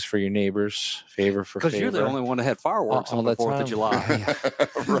did things for your neighbors, favor for favor. Because you're the only one that had fireworks on the 4th of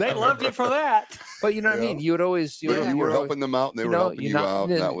July. They loved you for that. But you know what I mean? You would always... You were helping them out, and they were helping you out.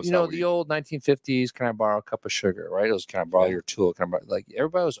 That was the old 1950s, can I borrow a cup of sugar, right? It was, can I borrow your tool? Can I borrow, like,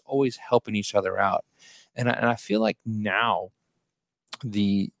 everybody was always helping each other out. And I feel like now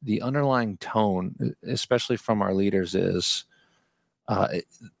the underlying tone, especially from our leaders, is...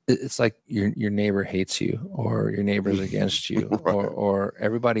 it's like your neighbor hates you, or your neighbor's against you, or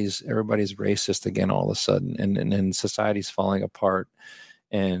everybody's racist again all of a sudden, and society's falling apart,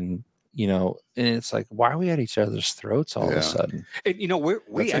 and you know, and it's like, why are we at each other's throats all of a sudden? And, you know,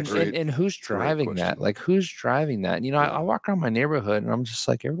 and who's driving that? Like, who's driving that? And, you know, I walk around my neighborhood and I'm just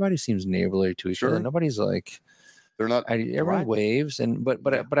like, everybody seems neighborly to each other. Nobody's like, they're not. Everyone waves, and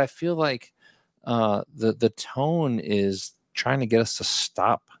but I feel like the tone is trying to get us to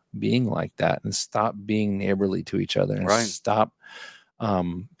stop being like that and stop being neighborly to each other and stop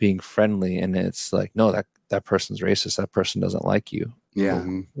being friendly. And it's like, no, that person's racist. That person doesn't like you. Yeah.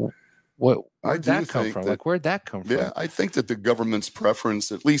 Where'd that come from? Like, where'd that come from? Yeah, I think that the government's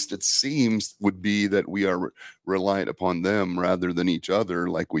preference, at least it seems, would be that we are reliant upon them rather than each other,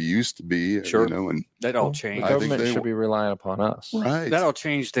 like we used to be. Sure. You know, and that all changed. The government should be relying upon us. Right. That all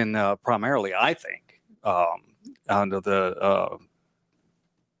changed in primarily, I think, under the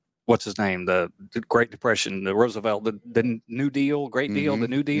what's his name, the Great Depression, the Roosevelt, the New Deal, Great Deal, the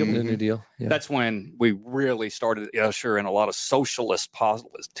New Deal. The New Deal. Yeah. That's when we really started to usher in a lot of socialist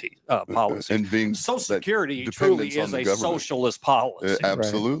policy. And being Social Security truly is a socialist policy.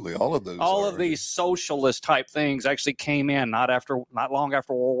 Absolutely. All of those. All of these socialist type things actually came in not long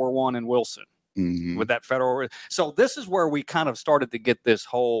after World War One and Wilson with that federal. So this is where we kind of started to get this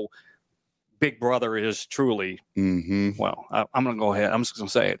whole Big Brother is truly, well, I'm going to go ahead. I'm just going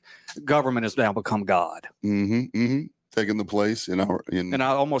to say it. Government has now become God. Taking the place in our... And I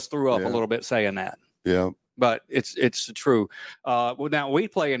almost threw up a little bit saying that. Yeah. But it's true. Well, now we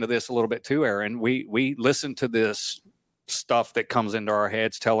play into this a little bit too, Aaron. We listen to this stuff that comes into our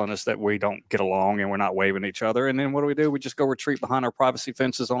heads telling us that we don't get along and we're not waving at each other. And then what do? We just go retreat behind our privacy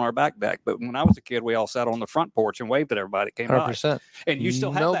fences on our back deck. But when I was a kid, we all sat on the front porch and waved at everybody that came 100%. by. And you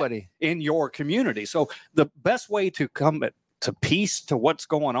still have that in your community. So the best way to come to peace to what's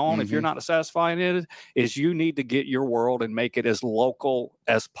going on, if you're not satisfying it, is you need to get your world and make it as local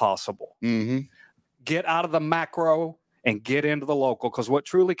as possible. Get out of the macro and get into the local, because what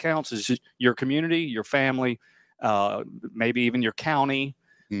truly counts is your community, your family, maybe even your county,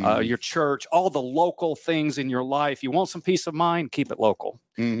 your church, all the local things in your life. You want some peace of mind, keep it local.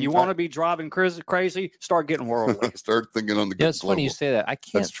 You want to be driving crazy, start getting worldly. Start thinking on the good. Yeah, it's funny you say that. I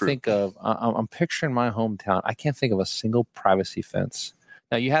can't think of, I'm picturing my hometown. I can't think of a single privacy fence.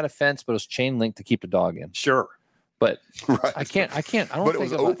 Now, you had a fence, but it was chain link to keep the dog in. Sure. But I don't but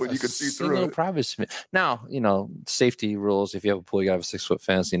think it was open. You could see through it. Privacy. Now, you know, safety rules. If you have a pool, you got to have a 6-foot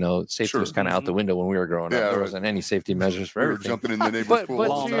fence. You know, safety was kind of out the window when we were growing up. There wasn't any safety measures for everything. Jumping in the neighbor's pool.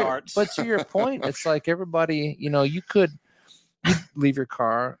 But to your point, it's like everybody, you know, you'd leave your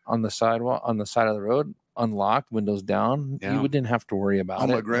car on the sidewalk, on the side of the road, unlocked, windows down, you didn't have to worry about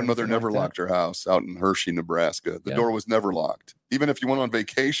it. My grandmother never locked her house out in Hershey, Nebraska. The door was never locked. Even if you went on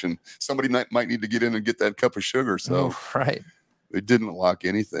vacation, somebody might need to get in and get that cup of sugar. So it didn't lock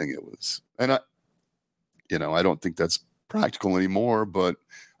anything. It was, and I don't think that's practical anymore, but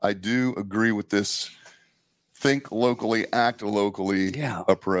I do agree with this think locally, act locally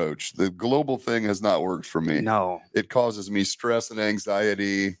approach. The global thing has not worked for me. No. It causes me stress and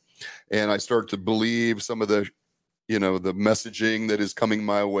anxiety, and I start to believe some of the messaging that is coming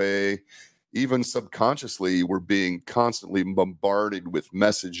my way. Even subconsciously, we're being constantly bombarded with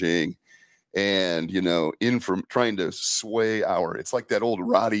messaging and, trying to sway it's like that old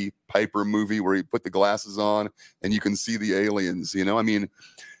Roddy Piper movie where he put the glasses on and you can see the aliens,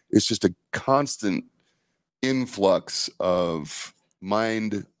 it's just a constant influx of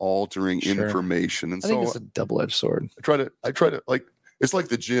mind altering information. And I think it's a double-edged sword. I try to it's like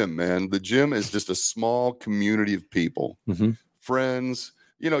the gym, man. The gym is just a small community of people, friends.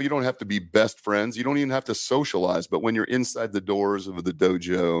 You don't have to be best friends. You don't even have to socialize. But when you're inside the doors of the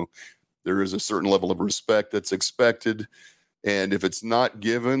dojo, there is a certain level of respect that's expected. And if it's not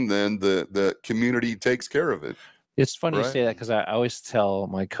given, then the community takes care of it. It's funny you say that because I always tell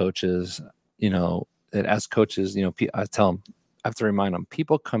my coaches, that as coaches, I tell them, I have to remind them,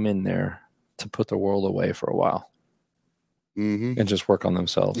 people come in there to put the world away for a while and just work on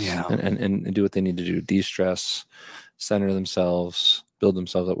themselves and do what they need to do, de-stress, center themselves, build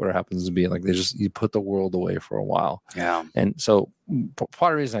themselves up, whatever happens to be. Like you put the world away for a while. Yeah. And so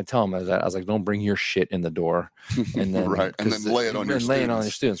part of the reason I tell them is that I was like, don't bring your shit in the door and then and then lay it on your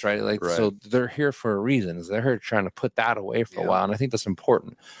students, right? So they're here for a reason. They're here trying to put that away for a while. And I think that's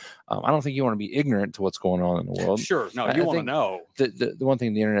important. I don't think you want to be ignorant to what's going on in the world. Sure. No, you want to know. The one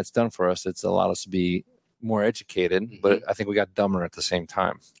thing the internet's done for us, it's allowed us to be more educated, but I think we got dumber at the same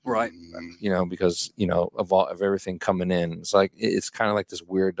time. Right. Because, of everything coming in. It's like, it's kind of like this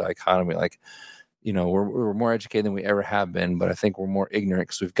weird dichotomy. Like, we're more educated than we ever have been, but I think we're more ignorant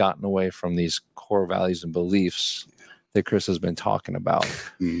because we've gotten away from these core values and beliefs that Chris has been talking about.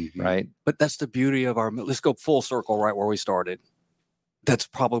 Right. But that's the beauty of let's go full circle right where we started. That's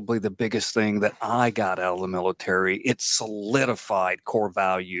probably the biggest thing that I got out of the military. It solidified core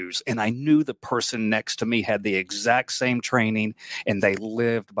values. And I knew the person next to me had the exact same training and they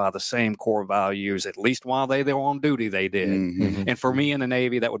lived by the same core values. At least while they were on duty, they did. And for me in the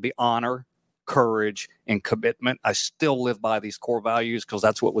Navy, that would be honor, courage, and commitment. I still live by these core values because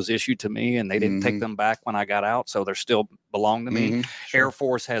that's what was issued to me, and they didn't take them back when I got out, so they're still belong to me. Sure. Air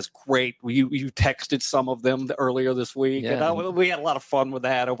Force has great. You texted some of them earlier this week, and we had a lot of fun with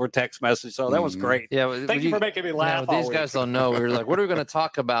that over text message, so that was great. Yeah, thank you for making me laugh. These guys don't know. We were like, what are we going to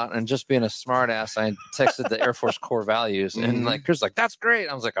talk about? And just being a smart ass, I texted the Air Force core values, and Chris was like, that's great.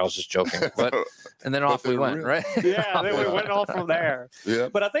 I was like, I was just joking, and then off we went, right? Yeah, then we went off from there. Yeah,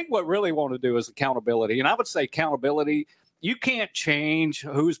 but I think what really want to do is accountability, and I would say accountability. You can't change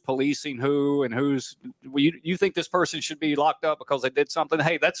who's policing who and you think this person should be locked up because they did something.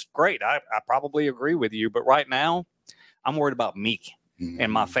 Hey, that's great. I probably agree with you. But right now, I'm worried about me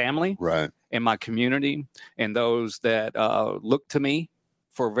and my family and my community and those that look to me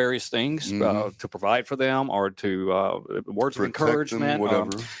for various things to provide for them or to words of encouragement, whatever.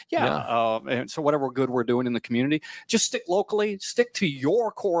 And so whatever good we're doing in the community, just stick locally, stick to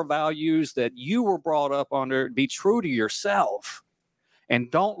your core values that you were brought up under, be true to yourself, and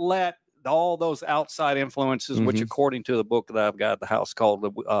don't let all those outside influences, which according to the book that I've got at the house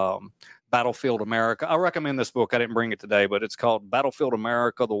called Battlefield America. I recommend this book. I didn't bring it today, but it's called Battlefield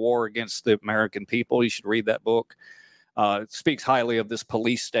America, The War Against the American People. You should read that book. It speaks highly of this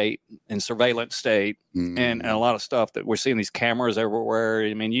police state and surveillance state and a lot of stuff that we're seeing these cameras everywhere.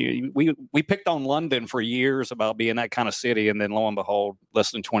 I mean, we picked on London for years about being that kind of city. And then lo and behold,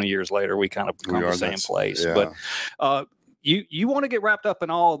 less than 20 years later, we kind of become the same place. Yeah. But you want to get wrapped up in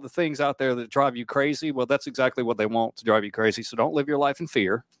all of the things out there that drive you crazy. Well, that's exactly what they want to drive you crazy. So don't live your life in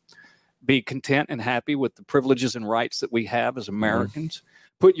fear. Be content and happy with the privileges and rights that we have as Americans.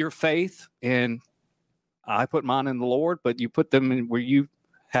 Put your faith in, I put mine in the Lord, but you put them in where you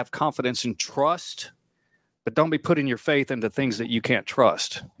have confidence and trust, but don't be putting your faith into things that you can't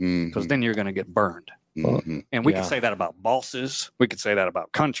trust because then you're going to get burned. And we can say that about bosses. We could say that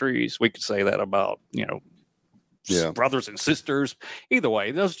about countries. We could say that about, brothers and sisters. Either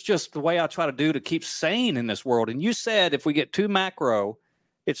way, that's just the way I try to do to keep sane in this world. And you said if we get too macro,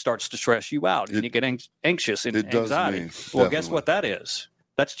 it starts to stress you out and you get anxious and anxiety. Well, guess what that is?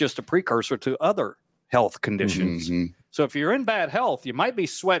 That's just a precursor to other health conditions. So if you're in bad health, you might be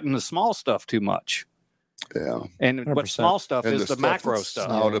sweating the small stuff too much. Yeah. And what 100%. small stuff And is the stuff macro that's stuff.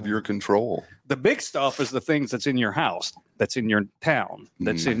 out of your control. The big stuff is the things that's in your house, that's in your town,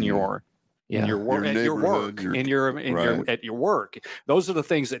 that's in your Yeah. your work, at your work, right. at your work. Those are the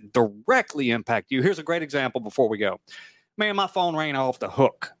things that directly impact you. Here's a great example before we go. Man, my phone rang off the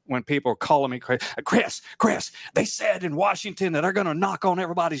hook when people are calling me, Chris, they said in Washington that they're going to knock on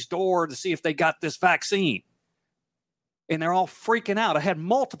everybody's door to see if they got this vaccine. And they're all freaking out. I had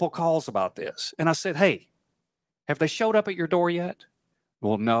multiple calls about this. And I said, hey, have they showed up at your door yet?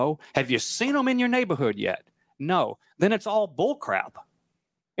 Well, no. Have you seen them in your neighborhood yet? No. Then it's all bullcrap.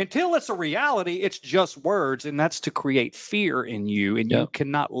 Until it's a reality, it's just words, and that's to create fear in you, and you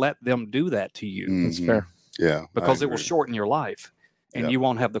cannot let them do that to you. That's fair. Yeah. Because it will shorten your life, and you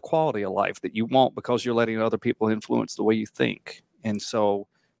won't have the quality of life that you want because you're letting other people influence the way you think. And so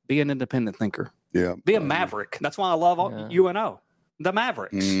be an independent thinker. Yeah. Be a maverick. That's why I love UNO. The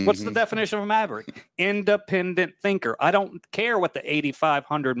Mavericks. What's the definition of a maverick? Independent thinker. I don't care what the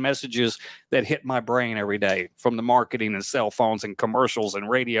 8,500 messages that hit my brain every day from the marketing and cell phones and commercials and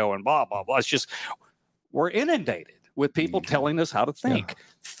radio and blah, blah, blah. It's just, we're inundated with people telling us how to think. Yeah.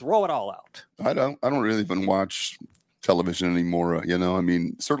 Throw it all out. I don't really even watch television anymore. I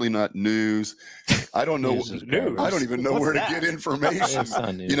mean, certainly not news. I don't know. News. I don't even know where to get information.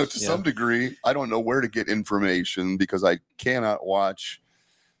 To some degree, I don't know where to get information because I cannot watch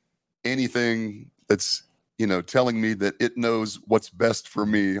anything that's, telling me that it knows what's best for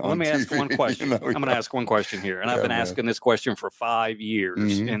me on TV. Let me ask one question. I'm going to ask one question here. And I've been asking this question for 5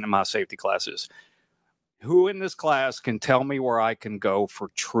 years in my safety classes. Who in this class can tell me where I can go for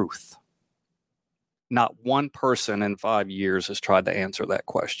truth? Not one person in 5 years has tried to answer that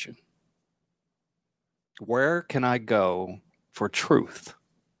question. Where can I go for truth?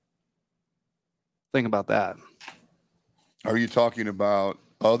 Think about that. Are you talking about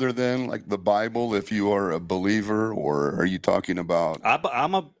other than like the Bible if you are a believer, or are you talking about...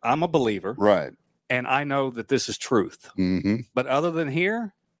 I'm a believer. Right. And I know that this is truth. Mm-hmm. But other than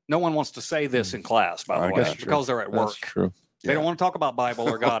here, no one wants to say this in class, by the way, because they're at work. That's true. They don't want to talk about Bible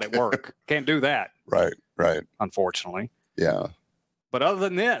or God at work. Can't do that. Right. Unfortunately. Yeah. But other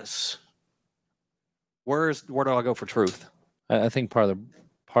than this, where do I go for truth? I think part of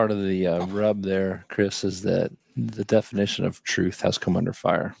the rub there, Chris, is that the definition of truth has come under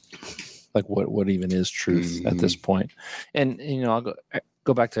fire. Like what even is truth at this point? And I'll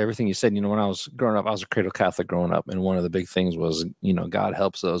go back to everything you said. When I was growing up, I was a cradle Catholic growing up, and one of the big things was, God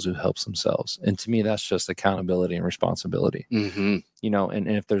helps those who helps themselves. And to me, that's just accountability and responsibility. And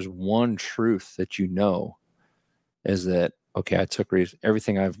if there's one truth that is that, okay, I took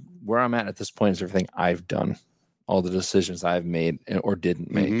everything where I'm at this point is everything I've done, all the decisions I've made or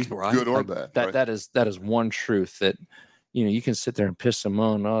didn't make, right? Good or bad. That is one truth that, you can sit there and piss and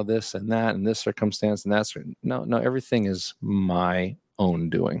moan, oh, this and that, and this circumstance and that's no, everything is my own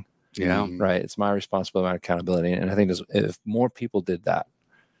doing. Yeah. Right. It's my responsibility, my accountability. And I think if more people did that,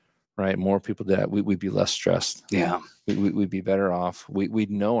 right, we'd be less stressed. Yeah. We'd be better off.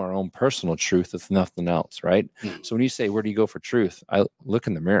 We'd know our own personal truth, if nothing else. Right. So when you say, where do you go for truth? I look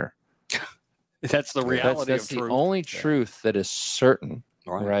in the mirror. That's the reality that's of truth. The only truth that is certain,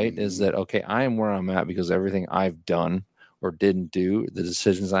 right, is that, okay, I am where I'm at because everything I've done or didn't do, the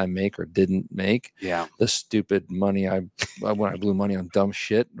decisions I make or didn't make, the stupid money when I blew money on dumb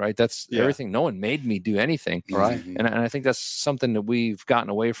shit, right? That's everything. No one made me do anything, right? And I think that's something that we've gotten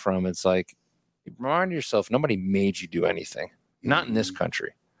away from. It's like, remind yourself, nobody made you do anything. Not in this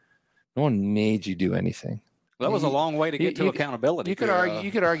country. No one made you do anything. Well, that was a long way to get to accountability. You could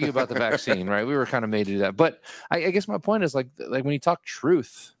argue about the vaccine, right? We were kind of made to do that. But I guess my point is like when you talk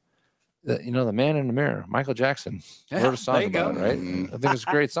truth, the man in the mirror, Michael Jackson, wrote a song about it, right? I think it's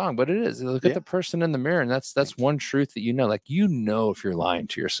a great song, but it is. Look at the person in the mirror, and that's one truth that like if you're lying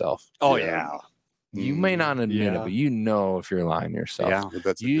to yourself. Oh yeah. You may not admit it, but if you're lying to yourself.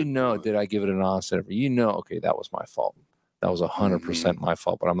 Yeah. Did I give it an honest interview? Okay, that was my fault. That was 100% my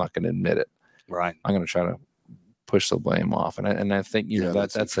fault, but I'm not going to admit it. Right. I'm going to try to push the blame off, and I think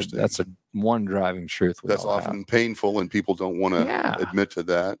that's a one driving truth. That's often painful, and people don't want to admit to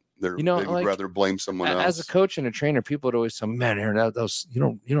that. They would rather blame someone else. As a coach and a trainer, people would always say, "Man, Aaron, that was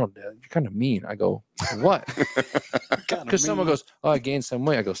you're kind of mean." I go, "What?" Because someone goes, "Oh, I gained some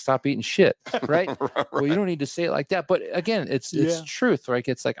weight." I go, "Stop eating shit," right? Well, you don't need to say it like that. But again, it's truth, right?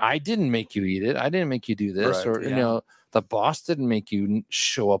 It's like, I didn't make you eat it. I didn't make you do this, or the boss didn't make you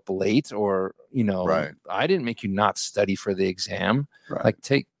show up late, or I didn't make you not study for the exam. Right. Like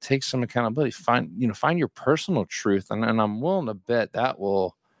take some accountability. Find your personal truth, and I'm willing to bet that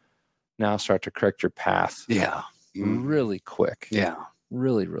will now start to correct your path. Yeah. Really quick. Yeah.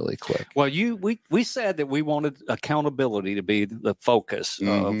 really, really quick. Well, we said that we wanted accountability to be the focus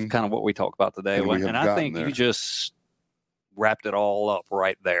of kind of what we talked about today, and I think you just wrapped it all up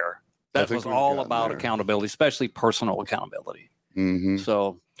right there. That was all about accountability, especially personal accountability. Mm-hmm.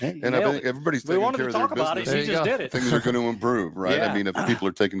 So, and I think everybody's taking care of their business. He just did it. Things are going to improve, right? Yeah. I mean, if people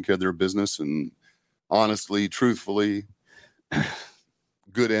are taking care of their business and honestly, truthfully,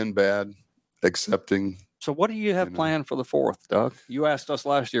 good and bad, accepting. So, what do you have planned for the 4th, Doug? You asked us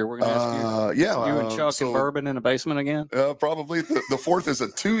last year. We're going to ask you. Yeah, you and Chuck and Bourbon in the basement again. Probably the 4th is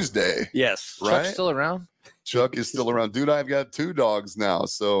a Tuesday. Yes, right. Chuck's still around. Chuck is still around, dude. I've got 2 dogs now,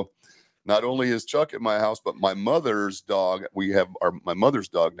 so not only is Chuck at my house, but my mother's dog. We have my mother's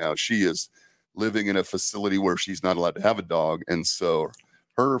dog now. She is living in a facility where she's not allowed to have a dog, and so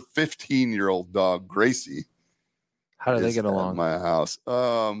her 15-year-old dog Gracie. How do they get along? At my house.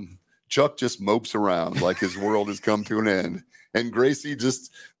 Chuck just mopes around like his world has come to an end. And Gracie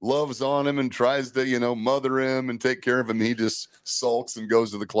just loves on him and tries to, mother him and take care of him. He just sulks and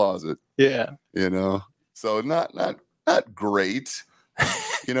goes to the closet. Yeah. So not great.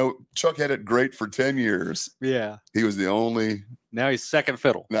 Chuck had it great for 10 years. Yeah. He was the only. Now he's second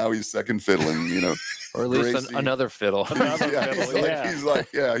fiddle. And, or at least another fiddle. He's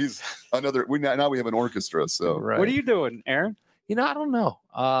another. Now we have an orchestra. So right. What are you doing, Aaron? I don't know.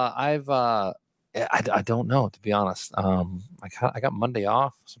 I don't know, to be honest. I got Monday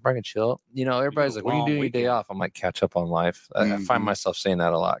off, so I'm probably gonna chill. Everybody's like, "What are you doing your day off?" I'm like, catch up on life. I find myself saying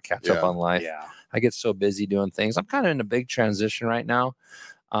that a lot. Catch up on life. Yeah. I get so busy doing things. I'm kind of in a big transition right now.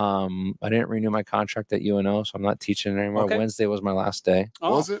 I didn't renew my contract at UNO, so I'm not teaching anymore. Okay. Wednesday was my last day.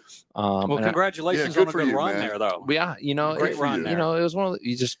 Oh. Was it? Well, congratulations on a good run there, though. Yeah, great run there. It was one of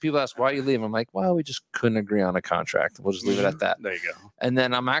people ask why you leave. I'm like, well, we just couldn't agree on a contract. We'll just leave it at that. There you go. And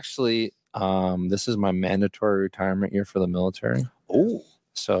then I'm actually, this is my mandatory retirement year for the military. Oh,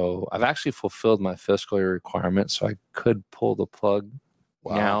 so I've actually fulfilled my fiscal year requirement, so I could pull the plug.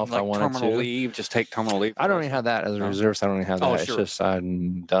 Wow. Now, if I wanted terminal leave, just take terminal leave. I don't even have that as a reserve. So I don't even have that. Sure. It's just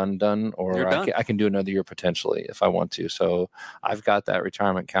I'm done, or I can do another year potentially if I want to. So I've got that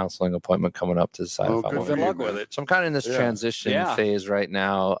retirement counseling appointment coming up to decide if I want to. Good luck with it. So I'm kind of in this transition phase right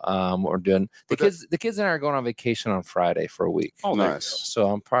now. We're doing the kids and I are going on vacation on Friday for a week. Oh, nice.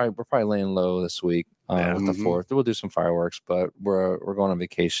 So we're probably laying low this week with the 4th. We'll do some fireworks, but we're going on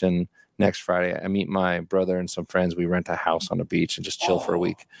vacation. Next Friday, I meet my brother and some friends. We rent a house on the beach and just chill for a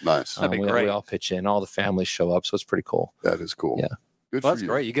week. Nice. That'd be great. We all pitch in. All the families show up, so it's pretty cool. That is cool. Yeah. Good that's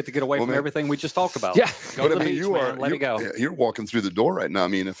great. You get to get away from everything we just talked about. Yeah. Go to the beach, let it go. You're walking through the door right now. I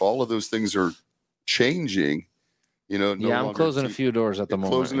mean, if all of those things are changing, I'm closing a few doors at the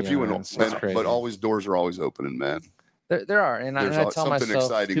moment. Closing a few, but always doors are always opening, man. There are, and I tell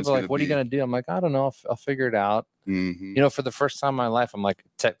myself, people are like, "What are you going to do?" I'm like, "I don't know. I'll figure it out." Mm-hmm. For the first time in my life, I'm like,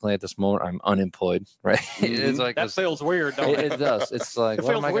 technically at this moment, I'm unemployed. Right? Mm-hmm. It's like that feels weird. Don't it does. It's like it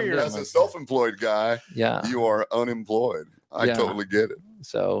feels weird. As a self-employed guy, you are unemployed. I totally get it.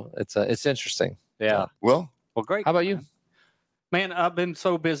 So it's interesting. Yeah. Well, great. How about you? Man, I've been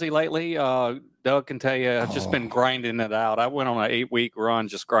so busy lately. Doug can tell you, I've just been grinding it out. I went on an 8-week run,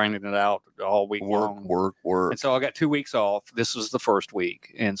 just grinding it out all week long. Work. And so I got 2 weeks off. This was the first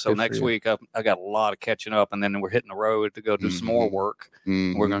week. And so next week, I got a lot of catching up. And then we're hitting the road to go do some more work.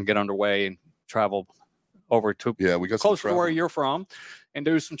 Mm-hmm. We're going to get underway and travel over to we got close to where you're from and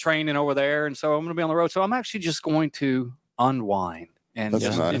do some training over there. And so I'm going to be on the road. So I'm actually just going to unwind and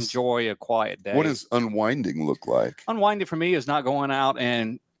just enjoy a quiet day. What does unwinding look like? Unwinding for me is not going out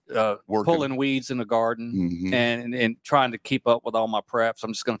and pulling weeds in the garden and trying to keep up with all my preps.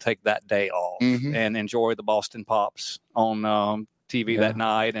 I'm just going to take that day off and enjoy the Boston Pops on TV that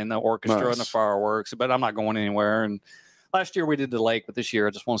night and the orchestra and the fireworks. But I'm not going anywhere. And last year we did the lake, but this year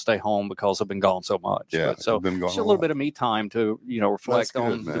I just want to stay home because I've been gone so much. Yeah, so just a little bit of me time to reflect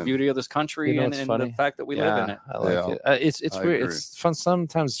on the beauty of this country and the fact that we live in it. I like it. It's weird. It's fun.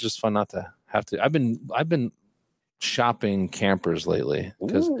 Sometimes it's just fun not to have to. I've been shopping campers lately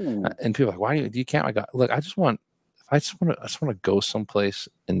and people are like, why do you can't? I got look. I just want to go someplace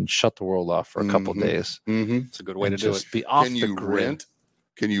and shut the world off for a couple of days. It's a good way to do it. Be off the grid.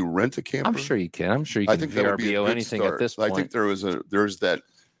 Can you rent a camper? I'm sure you can. I'm sure you can. I think VRBO anything at this point. I think there's that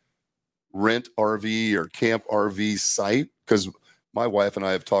rent RV or camp RV site, because my wife and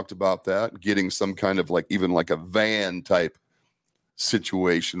I have talked about that, getting some kind of even like a van type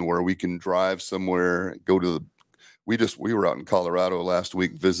situation where we can drive somewhere, go to we were out in Colorado last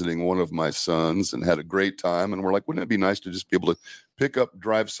week visiting one of my sons and had a great time. And we're like, wouldn't it be nice to just be able to pick up,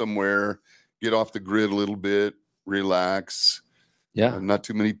 drive somewhere, get off the grid a little bit, relax. Yeah. Not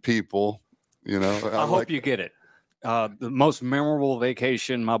too many people, I hope you get it. The most memorable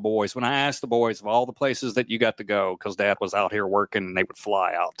vacation, my boys, when I asked the boys of all the places that you got to go, because Dad was out here working and they would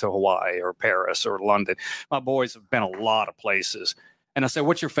fly out to Hawaii or Paris or London. My boys have been a lot of places. And I said,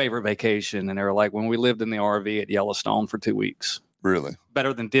 what's your favorite vacation? And they were like, when we lived in the RV at Yellowstone for 2 weeks. Really?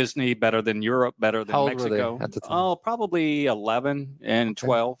 Better than Disney, better than Europe, better than How old Mexico. were they at the time? Oh, probably 11 and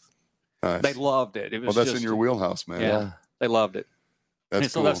 12. Nice. They loved it. It was Well, that's in your wheelhouse, man. Yeah. They loved it. That's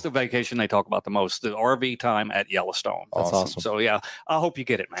and so cool. that's the vacation they talk about the most, the RV time at Yellowstone. That's awesome. So, yeah, I hope you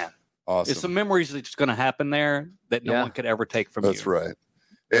get it, man. Awesome. It's some memories that's going to happen there that no one could ever take from you. That's right.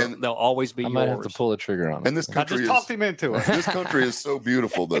 And they'll always be I yours. might have to pull the trigger on it. And this I country just talked him into it. This country is so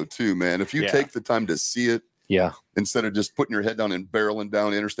beautiful, though, too, man. If you take the time to see it, yeah, instead of just putting your head down and barreling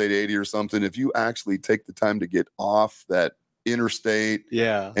down Interstate 80 or something, if you actually take the time to get off that interstate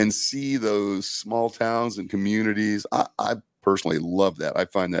and see those small towns and communities, I personally love that. I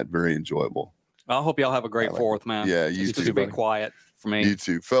find that very enjoyable. I hope y'all have a great 4th, man. Yeah, you it's too. just be quiet for me. You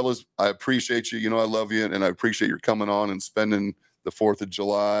too. Fellas, I appreciate you. You know, I love you, and I appreciate your coming on and spending the 4th of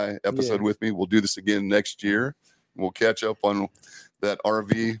July episode with me. We'll do this again next year. We'll catch up on that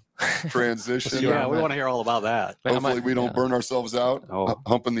RV transition. Yeah, we want to hear all about that. Hopefully we don't burn ourselves out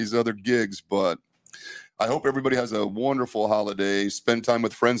humping these other gigs, but I hope everybody has a wonderful holiday. Spend time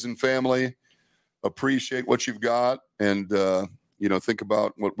with friends and family. Appreciate what you've got, and think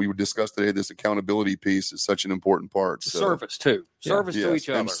about what we discussed today. This accountability piece is such an important part. So. Service too. Service to each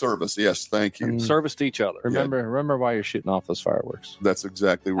other. And service. Yes, thank you. Service to each other. Remember why you're shooting off those fireworks. That's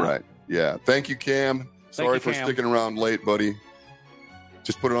exactly right. Yeah. Thank you, Cam. Sorry for sticking around late, buddy.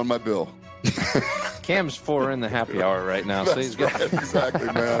 Just put it on my bill. Cam's 4 in the happy hour right now, so he's good. Right, exactly,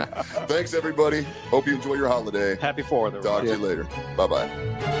 man. Thanks, everybody. Hope you enjoy your holiday. Happy 4th. Talk to you later. Bye-bye.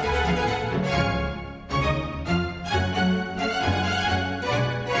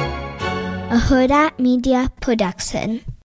 A Huda Media Production.